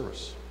into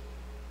service.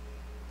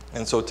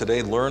 And so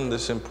today, learn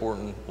this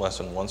important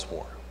lesson once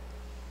more.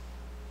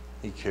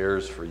 He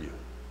cares for you.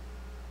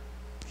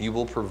 He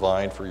will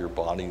provide for your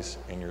bodies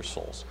and your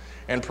souls.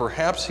 And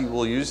perhaps he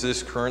will use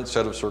this current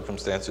set of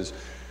circumstances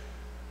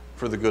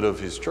for the good of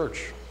his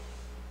church.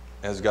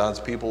 As God's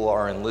people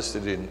are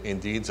enlisted in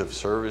deeds of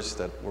service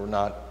that we're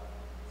not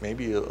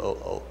maybe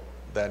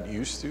that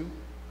used to.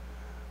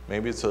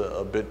 Maybe it's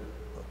a bit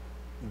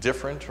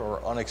different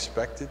or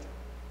unexpected,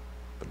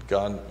 but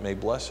God may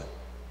bless it.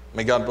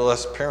 May God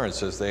bless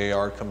parents as they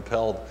are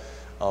compelled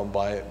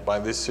by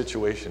this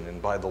situation and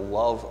by the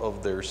love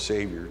of their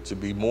Savior to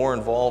be more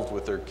involved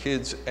with their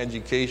kids'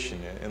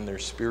 education and their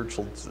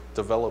spiritual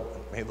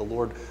development. May the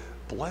Lord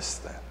bless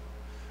that.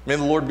 May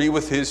the Lord be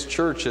with his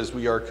church as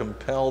we are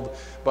compelled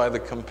by the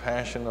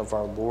compassion of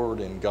our Lord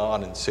and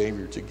God and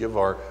Savior to give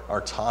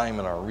our time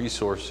and our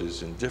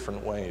resources in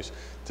different ways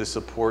to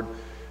support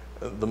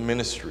the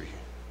ministry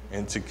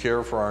and to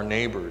care for our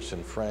neighbors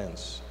and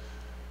friends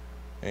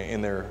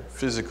in their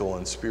physical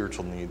and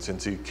spiritual needs, and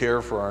to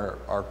care for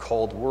our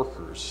called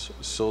workers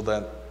so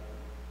that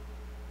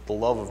the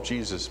love of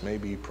Jesus may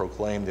be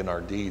proclaimed in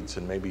our deeds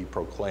and may be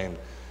proclaimed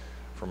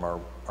from our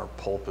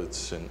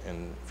pulpits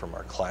and from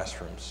our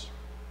classrooms.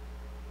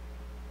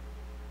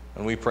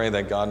 And we pray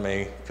that God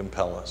may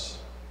compel us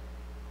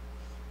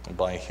and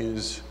by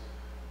his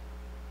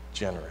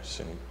generous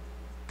and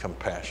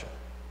compassion.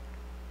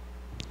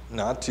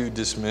 Not to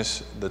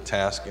dismiss the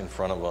task in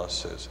front of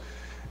us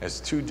as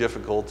too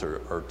difficult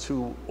or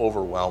too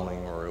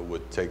overwhelming, or it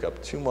would take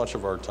up too much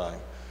of our time.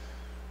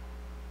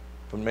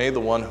 But may the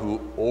one who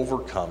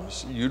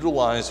overcomes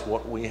utilize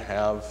what we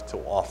have to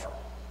offer,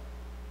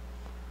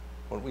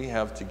 what we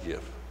have to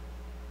give,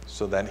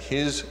 so that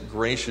his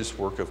gracious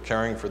work of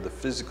caring for the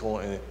physical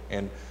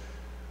and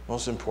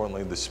most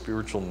importantly, the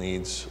spiritual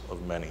needs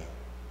of many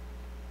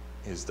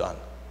is done.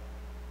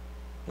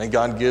 May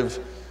God give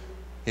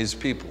his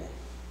people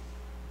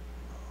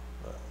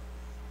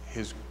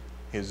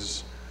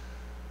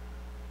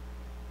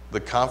the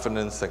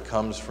confidence that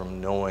comes from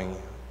knowing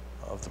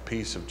of the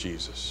peace of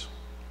Jesus,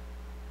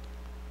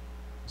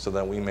 so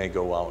that we may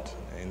go out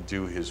and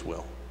do his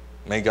will.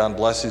 May God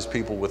bless his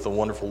people with the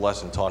wonderful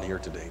lesson taught here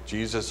today.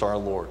 Jesus, our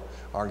Lord,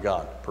 our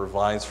God,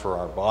 provides for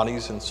our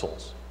bodies and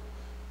souls.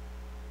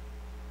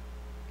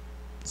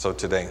 So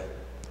today,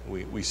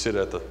 we sit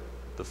at the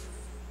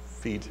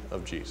feet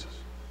of Jesus.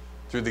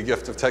 Through the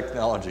gift of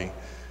technology,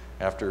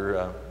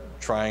 after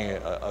trying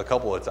a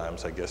couple of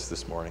times, I guess,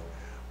 this morning,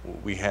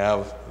 we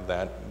have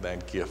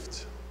that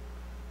gift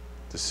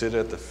to sit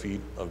at the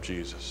feet of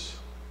Jesus.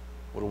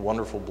 What a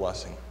wonderful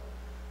blessing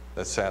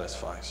that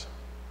satisfies.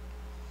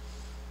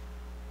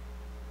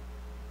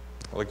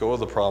 Let go of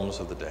the problems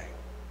of the day.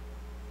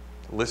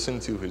 Listen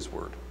to his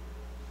word.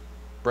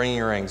 Bring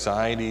your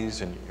anxieties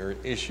and your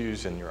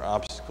issues and your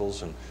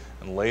obstacles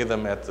and lay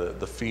them at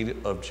the feet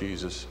of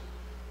Jesus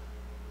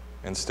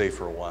and stay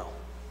for a while.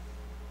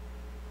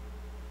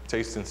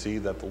 Taste and see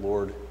that the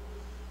Lord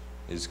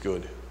is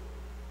good.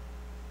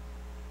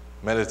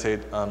 Meditate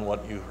on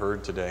what you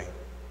heard today.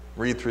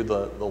 Read through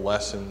the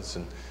lessons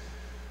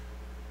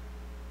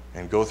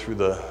and go through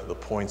the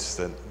points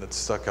that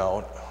stuck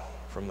out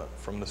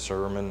from the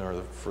sermon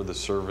or for the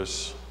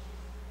service,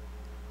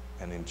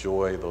 and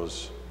enjoy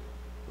those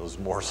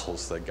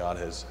morsels that God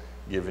has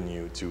given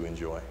you to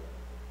enjoy.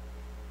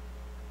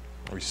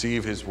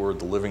 Receive his word,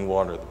 the living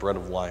water, the bread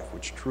of life,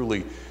 which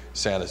truly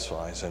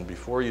satisfies. And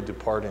before you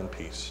depart in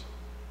peace,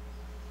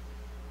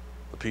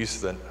 the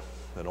peace that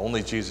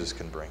only Jesus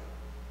can bring,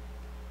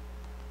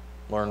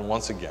 learn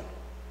once again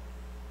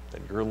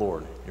that your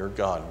Lord, your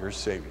God, your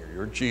Savior,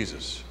 your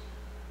Jesus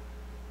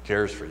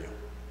cares for you,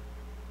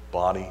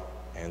 body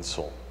and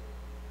soul.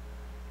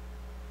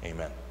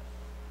 Amen.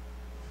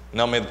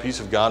 Now may the peace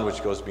of God,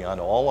 which goes beyond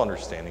all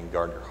understanding,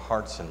 guard your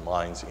hearts and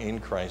minds in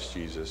Christ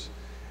Jesus.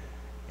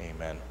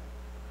 Amen.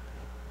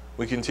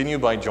 We continue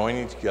by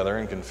joining together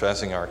and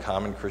confessing our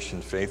common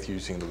Christian faith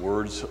using the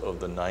words of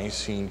the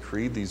Nicene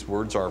Creed. These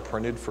words are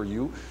printed for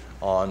you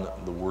on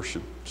the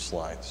worship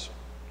slides.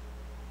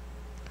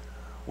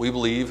 We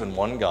believe in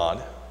one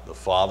God, the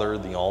Father,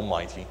 the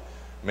Almighty,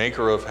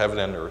 maker of heaven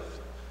and earth,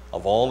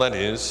 of all that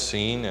is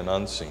seen and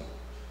unseen.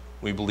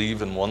 We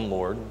believe in one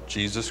Lord,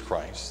 Jesus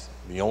Christ,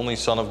 the only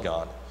Son of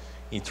God,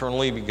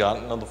 eternally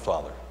begotten of the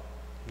Father,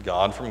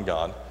 God from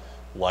God,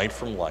 light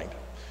from light,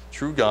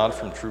 true God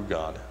from true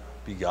God,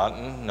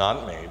 begotten,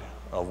 not made,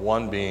 of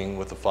one being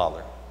with the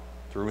Father.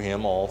 Through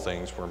him all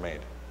things were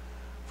made.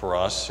 For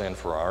us and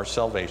for our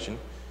salvation,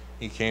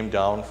 he came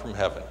down from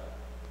heaven,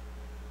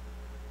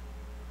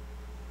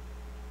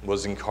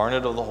 was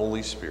incarnate of the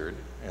Holy Spirit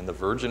and the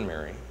Virgin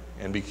Mary,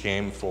 and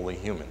became fully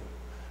human.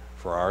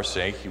 For our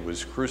sake he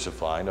was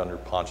crucified under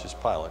Pontius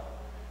Pilate.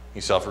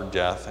 He suffered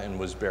death and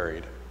was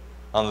buried.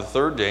 On the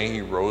third day he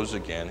rose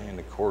again in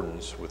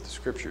accordance with the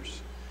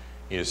Scriptures.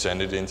 He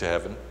ascended into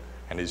heaven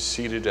and is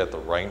seated at the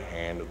right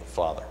hand of the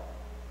Father.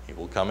 He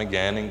will come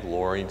again in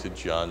glory to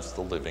judge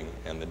the living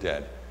and the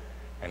dead,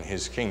 and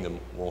his kingdom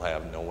will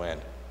have no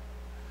end.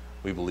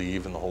 We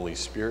believe in the Holy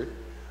Spirit,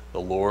 the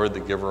Lord, the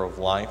giver of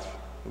life,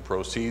 who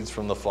proceeds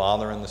from the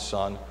Father and the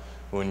Son,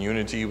 who in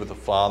unity with the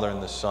Father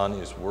and the Son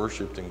is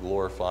worshiped and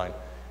glorified,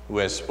 who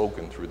has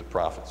spoken through the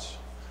prophets.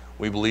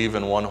 We believe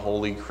in one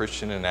holy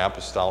Christian and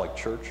apostolic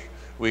church.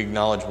 We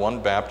acknowledge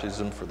one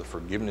baptism for the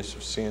forgiveness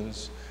of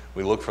sins.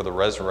 We look for the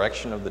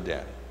resurrection of the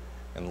dead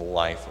and the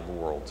life of the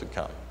world to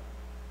come.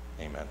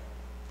 Amen.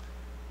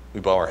 We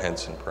bow our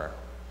heads in prayer.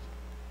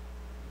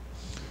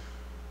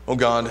 O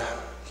God,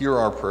 hear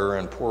our prayer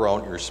and pour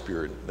out your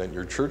Spirit, that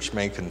your church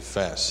may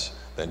confess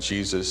that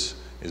Jesus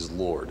is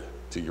Lord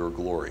to your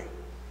glory.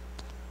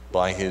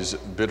 By his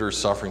bitter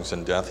sufferings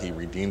and death, he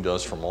redeemed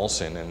us from all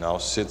sin and now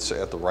sits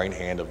at the right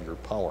hand of your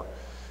power,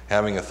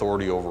 having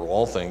authority over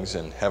all things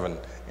in heaven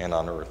and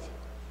on earth.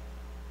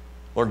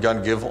 Lord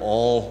God, give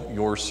all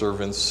your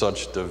servants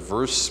such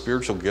diverse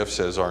spiritual gifts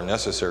as are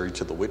necessary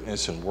to the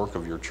witness and work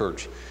of your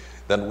church,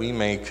 that we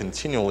may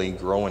continually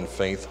grow in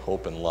faith,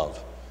 hope, and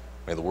love.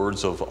 May the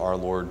words of our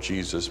Lord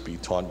Jesus be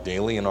taught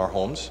daily in our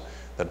homes,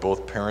 that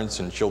both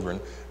parents and children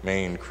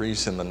may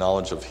increase in the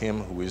knowledge of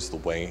him who is the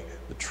way,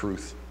 the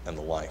truth, and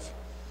the life.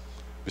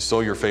 Bestow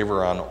your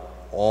favor on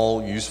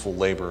all useful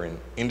labor in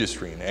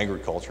industry and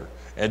agriculture,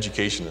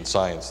 education and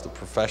science, the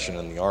profession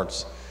and the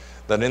arts,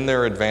 that in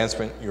their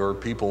advancement your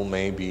people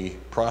may be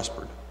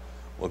prospered.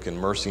 Look in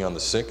mercy on the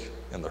sick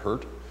and the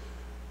hurt.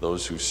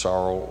 those who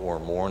sorrow or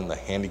mourn, the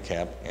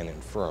handicapped and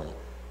infirm,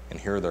 and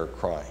hear their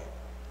cry.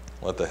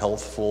 Let the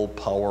healthful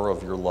power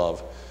of your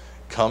love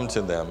come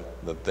to them,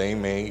 that they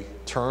may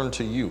turn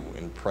to you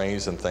in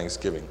praise and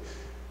thanksgiving.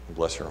 And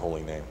bless your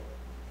holy name.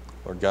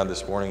 Lord God,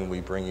 this morning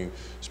we bring you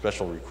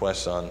special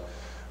requests on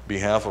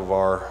behalf of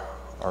our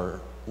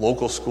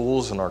local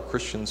schools and our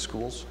Christian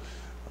schools.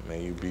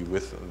 May you be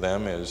with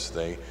them as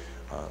they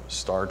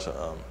start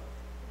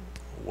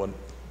what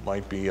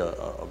might be a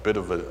bit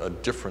of a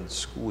different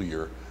school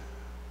year.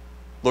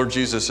 Lord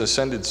Jesus,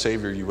 ascended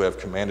Savior, you have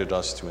commanded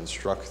us to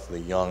instruct the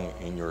young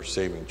in your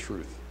saving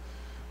truth.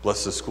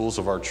 Bless the schools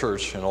of our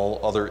church and all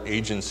other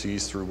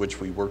agencies through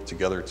which we work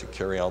together to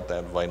carry out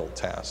that vital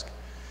task.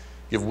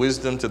 Give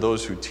wisdom to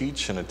those who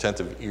teach and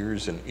attentive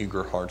ears and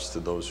eager hearts to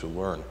those who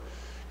learn.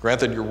 Grant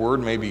that your word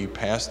may be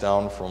passed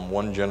down from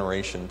one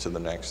generation to the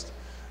next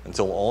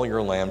until all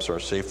your lambs are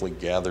safely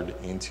gathered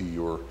into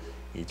your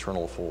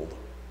eternal fold.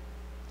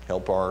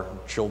 Help our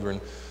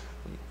children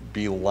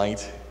be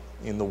light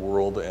in the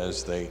world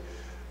as they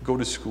go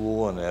to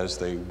school and as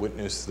they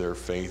witness their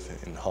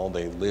faith in how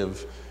they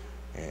live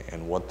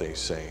and what they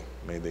say.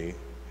 May they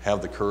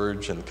have the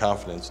courage and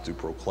confidence to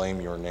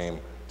proclaim your name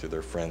to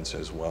their friends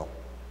as well.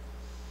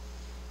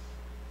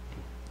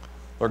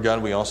 Lord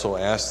God, we also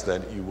ask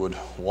that you would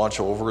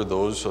watch over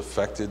those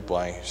affected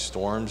by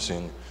storms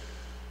in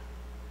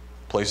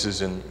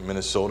places in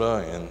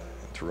Minnesota and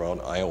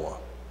throughout Iowa.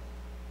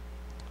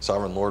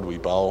 Sovereign Lord, we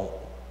bow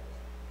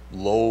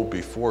low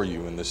before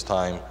you in this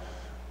time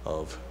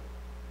of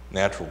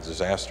natural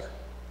disaster.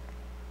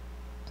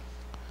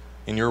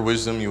 In your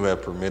wisdom, you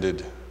have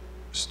permitted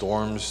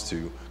storms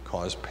to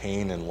cause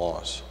pain and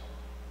loss.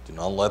 Do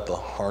not let the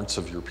hearts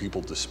of your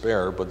people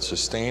despair, but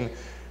sustain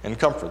and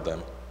comfort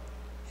them.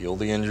 Heal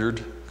the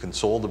injured,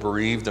 console the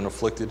bereaved and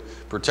afflicted,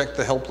 protect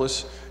the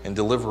helpless, and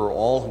deliver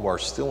all who are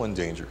still in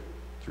danger,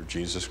 through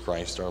Jesus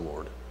Christ our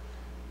Lord.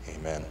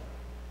 Amen.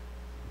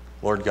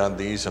 Lord God,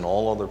 these and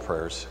all other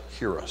prayers,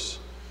 hear us,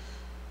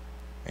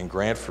 and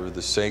grant for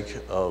the sake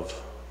of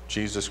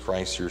Jesus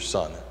Christ, your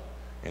Son,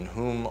 in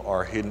whom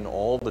are hidden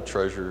all the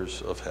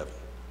treasures of heaven.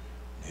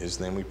 In his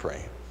name we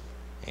pray.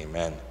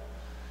 Amen.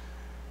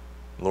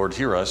 Lord,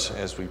 hear us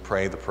as we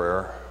pray the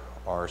prayer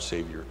our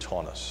Savior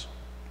taught us.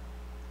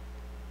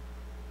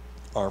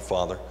 Our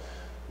Father,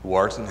 who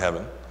art in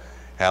heaven,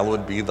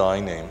 hallowed be thy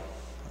name.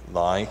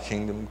 Thy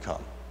kingdom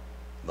come.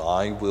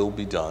 Thy will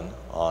be done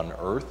on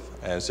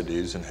earth as it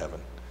is in heaven.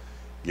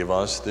 Give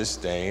us this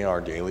day our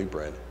daily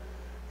bread,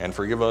 and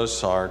forgive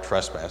us our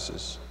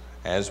trespasses,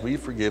 as we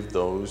forgive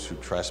those who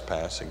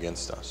trespass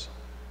against us.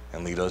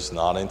 And lead us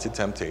not into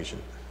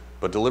temptation,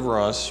 but deliver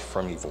us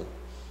from evil.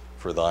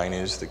 For thine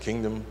is the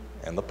kingdom,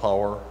 and the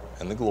power,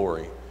 and the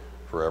glory,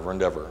 forever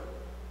and ever.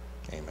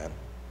 Amen.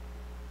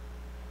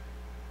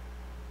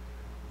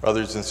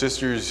 Brothers and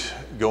sisters,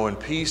 go in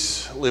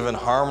peace, live in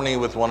harmony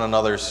with one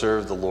another,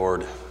 serve the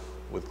Lord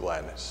with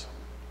gladness.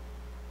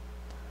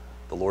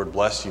 The Lord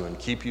bless you and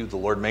keep you. The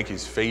Lord make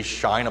his face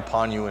shine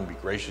upon you and be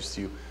gracious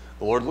to you.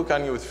 The Lord look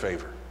on you with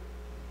favor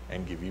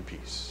and give you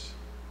peace.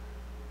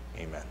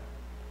 Amen.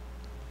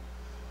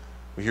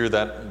 We hear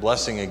that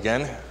blessing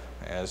again,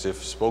 as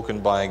if spoken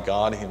by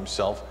God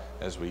himself,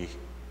 as we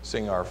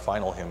sing our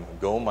final hymn,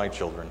 Go, My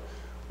Children,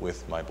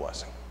 with my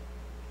blessing.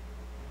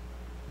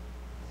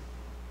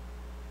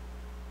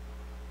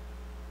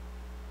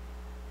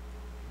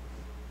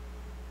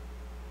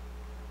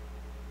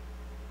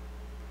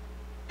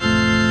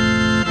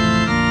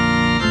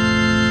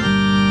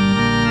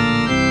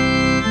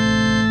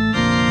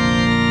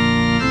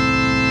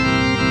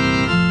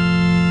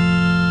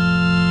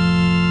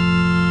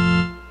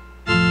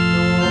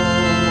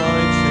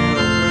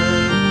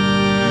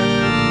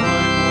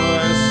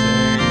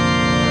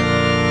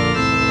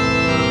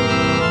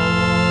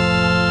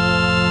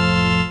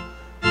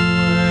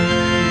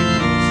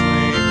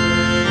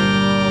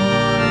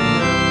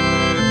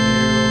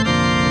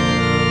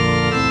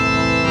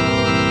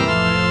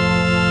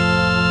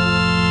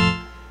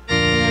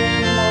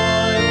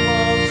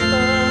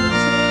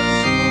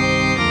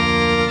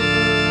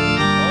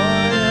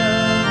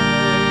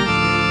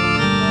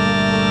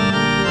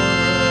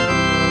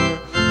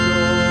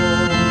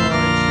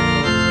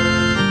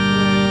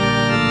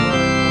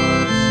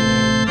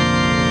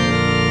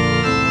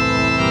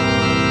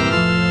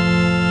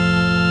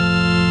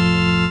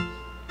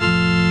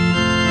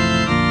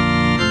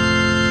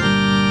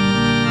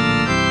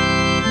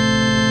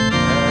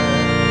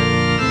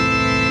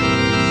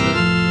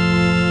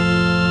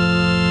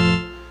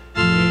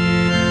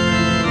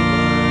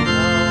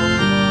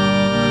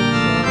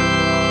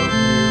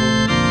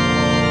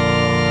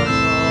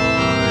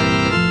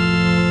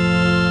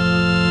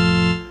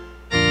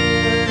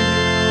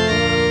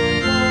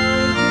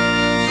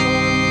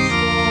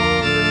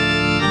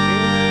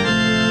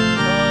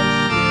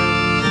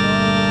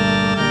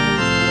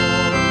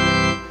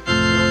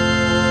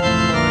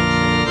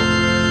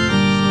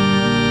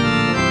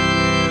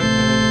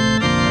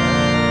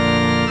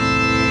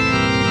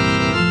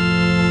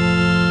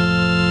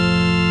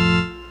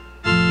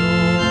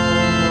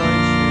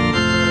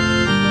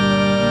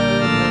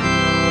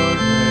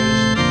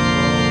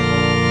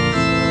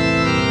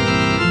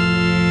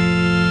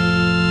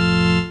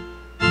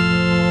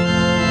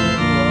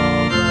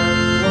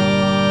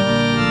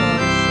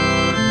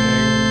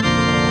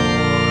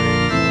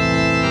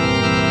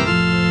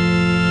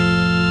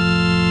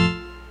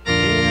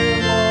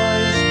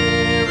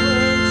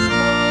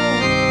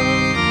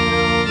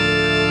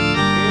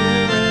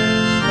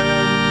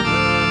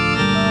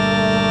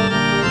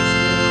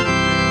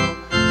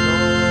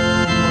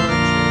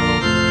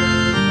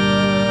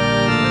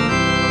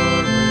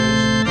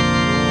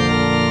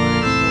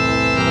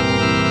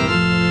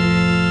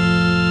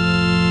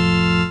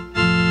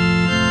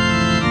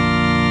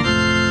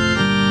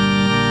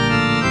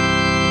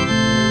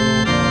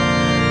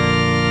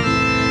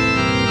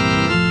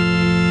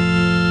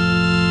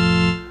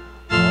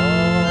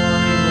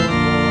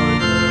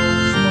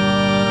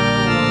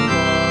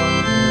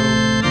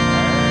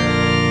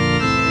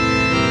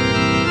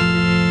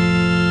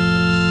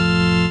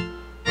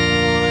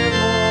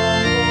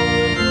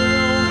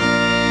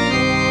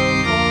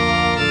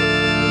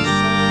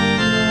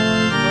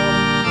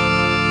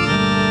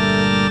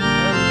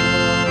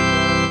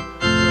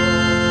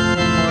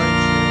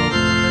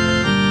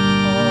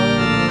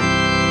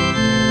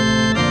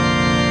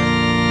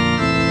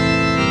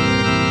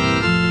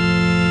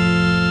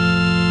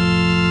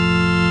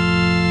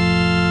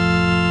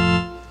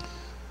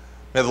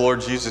 Lord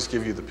Jesus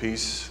give you the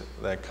peace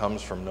that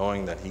comes from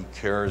knowing that he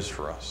cares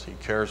for us. He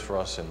cares for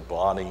us in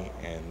body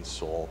and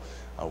soul.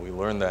 We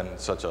learned that in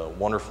such a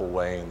wonderful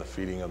way in the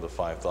feeding of the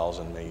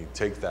 5,000. May you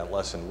take that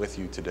lesson with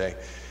you today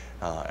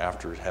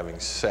after having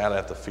sat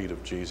at the feet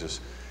of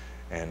Jesus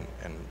and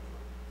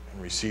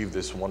receive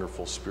this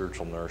wonderful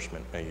spiritual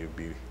nourishment. May you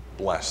be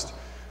blessed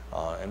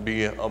and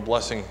be a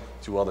blessing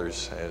to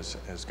others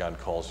as God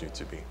calls you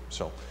to be.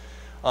 So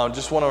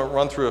just want to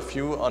run through a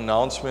few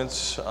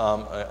announcements.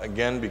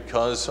 Again,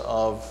 because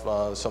of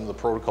some of the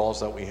protocols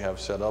that we have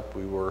set up,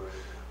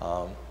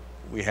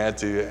 we had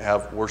to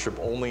have worship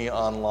only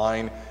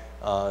online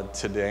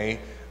today,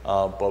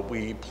 but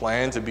we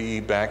plan to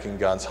be back in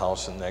God's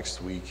house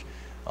next week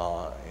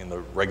in the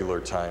regular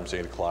times,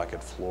 8 o'clock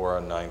at Flora,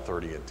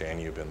 9:30 at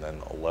Danube, and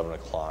then 11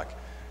 o'clock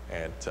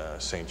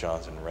at St.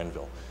 John's in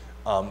Renville.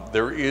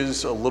 There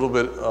is a little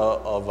bit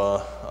of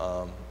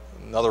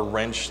another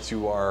wrench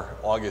to our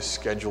August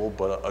schedule,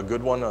 but a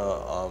good one,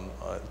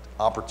 an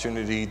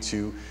opportunity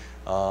to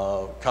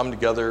come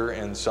together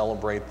and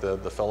celebrate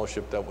the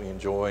fellowship that we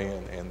enjoy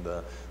and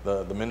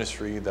the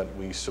ministry that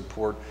we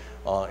support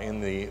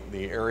in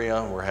the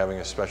area. We're having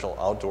a special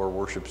outdoor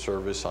worship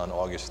service on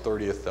August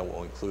 30th that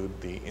will include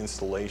the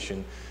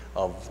installation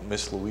of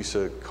Miss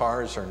Louisa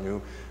Cars, our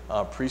new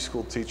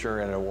preschool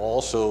teacher, and it will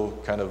also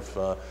kind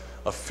of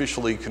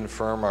officially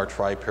confirm our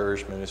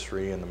tri-parish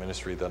ministry and the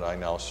ministry that I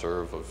now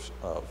serve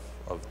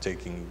of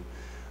taking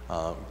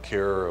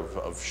care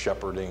of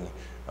shepherding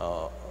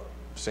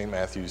St.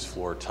 Matthew's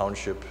Flora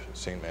Township,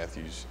 St.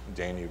 Matthew's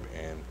Danube,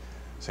 and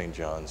St.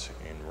 John's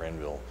in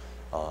Renville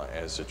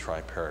as a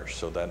tri-parish.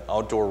 So that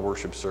outdoor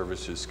worship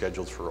service is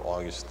scheduled for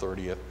August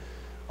 30th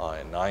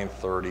at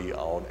 9:30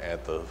 out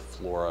at the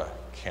Flora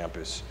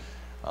campus.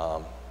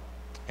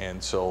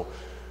 And so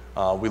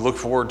we look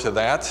forward to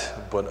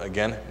that, but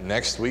again,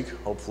 next week,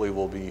 hopefully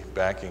we'll be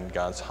back in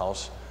God's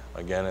house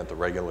again at the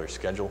regular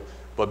schedule.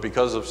 But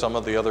because of some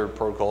of the other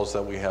protocols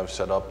that we have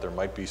set up, there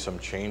might be some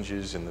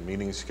changes in the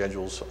meeting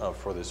schedules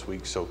for this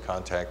week, so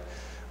contact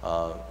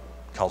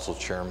council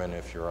chairman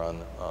if you're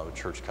on the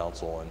church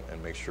council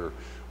and make sure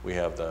we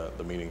have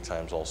the meeting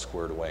times all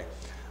squared away.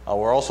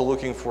 We're also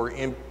looking for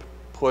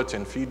input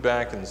and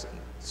feedback, and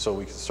so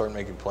we can start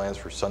making plans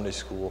for Sunday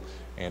school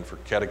and for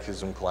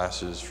catechism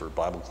classes, for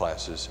Bible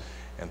classes,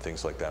 and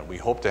things like that. We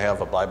hope to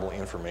have a Bible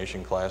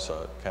information class,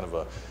 kind of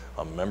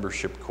a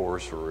membership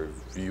course or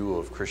review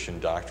of Christian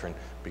doctrine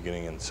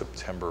beginning in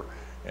September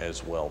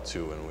as well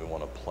too, and we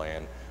want to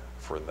plan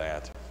for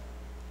that.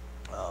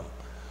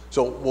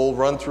 So we'll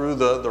run through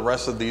the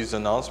rest of these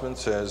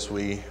announcements as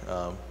we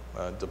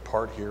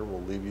depart here.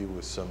 We'll leave you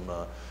with some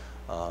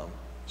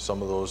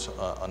of those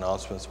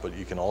announcements, but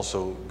you can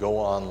also go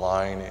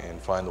online and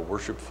find the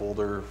worship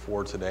folder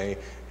for today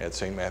at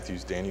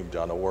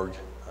stmatthewsdanube.org.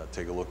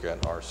 Take a look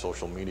at our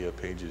social media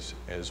pages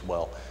as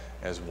well,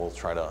 as we'll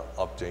try to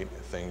update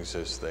things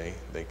as they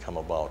come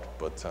about.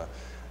 But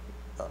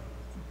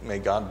may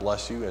God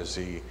bless you as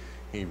he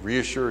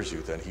reassures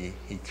you that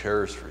he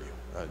cares for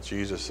you.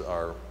 Jesus,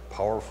 our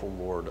powerful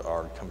Lord,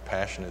 our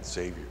compassionate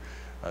Savior,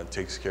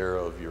 takes care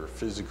of your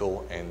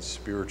physical and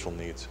spiritual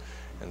needs.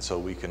 And so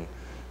we can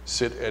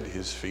sit at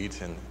his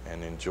feet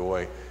and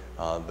enjoy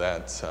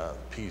that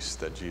peace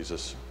that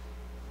Jesus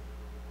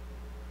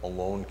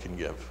alone can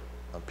give,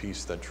 a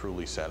peace that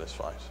truly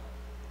satisfies.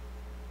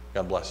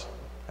 God bless.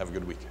 Have a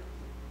good week.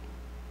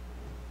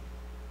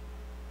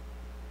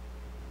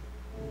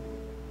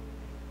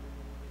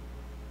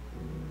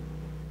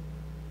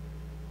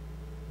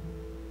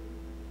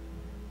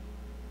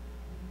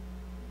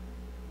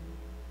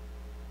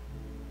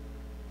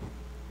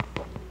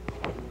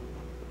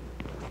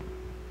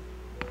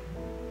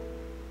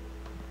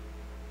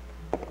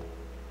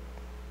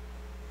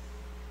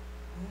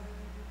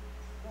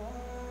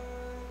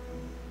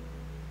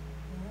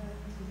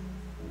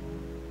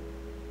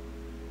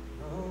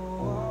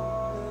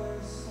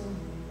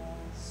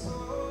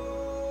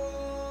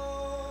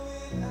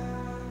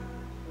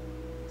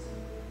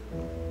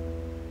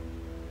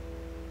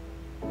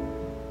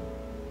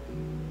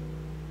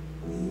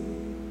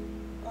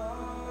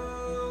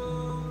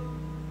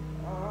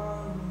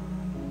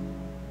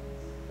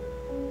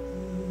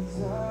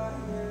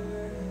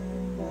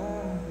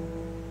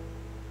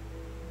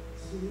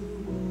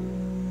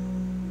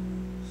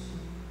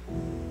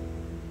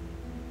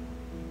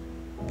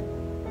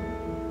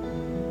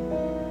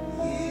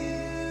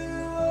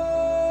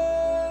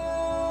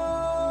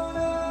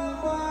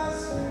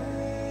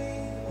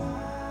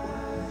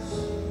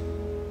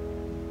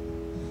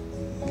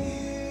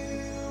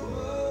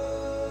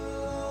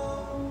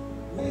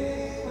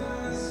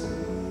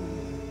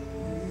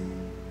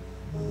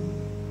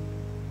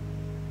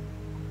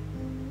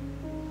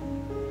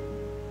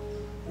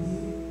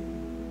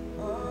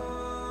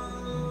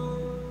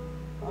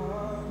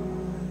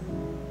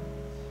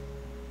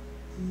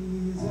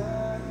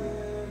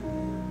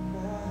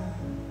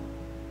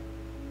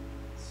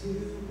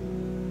 To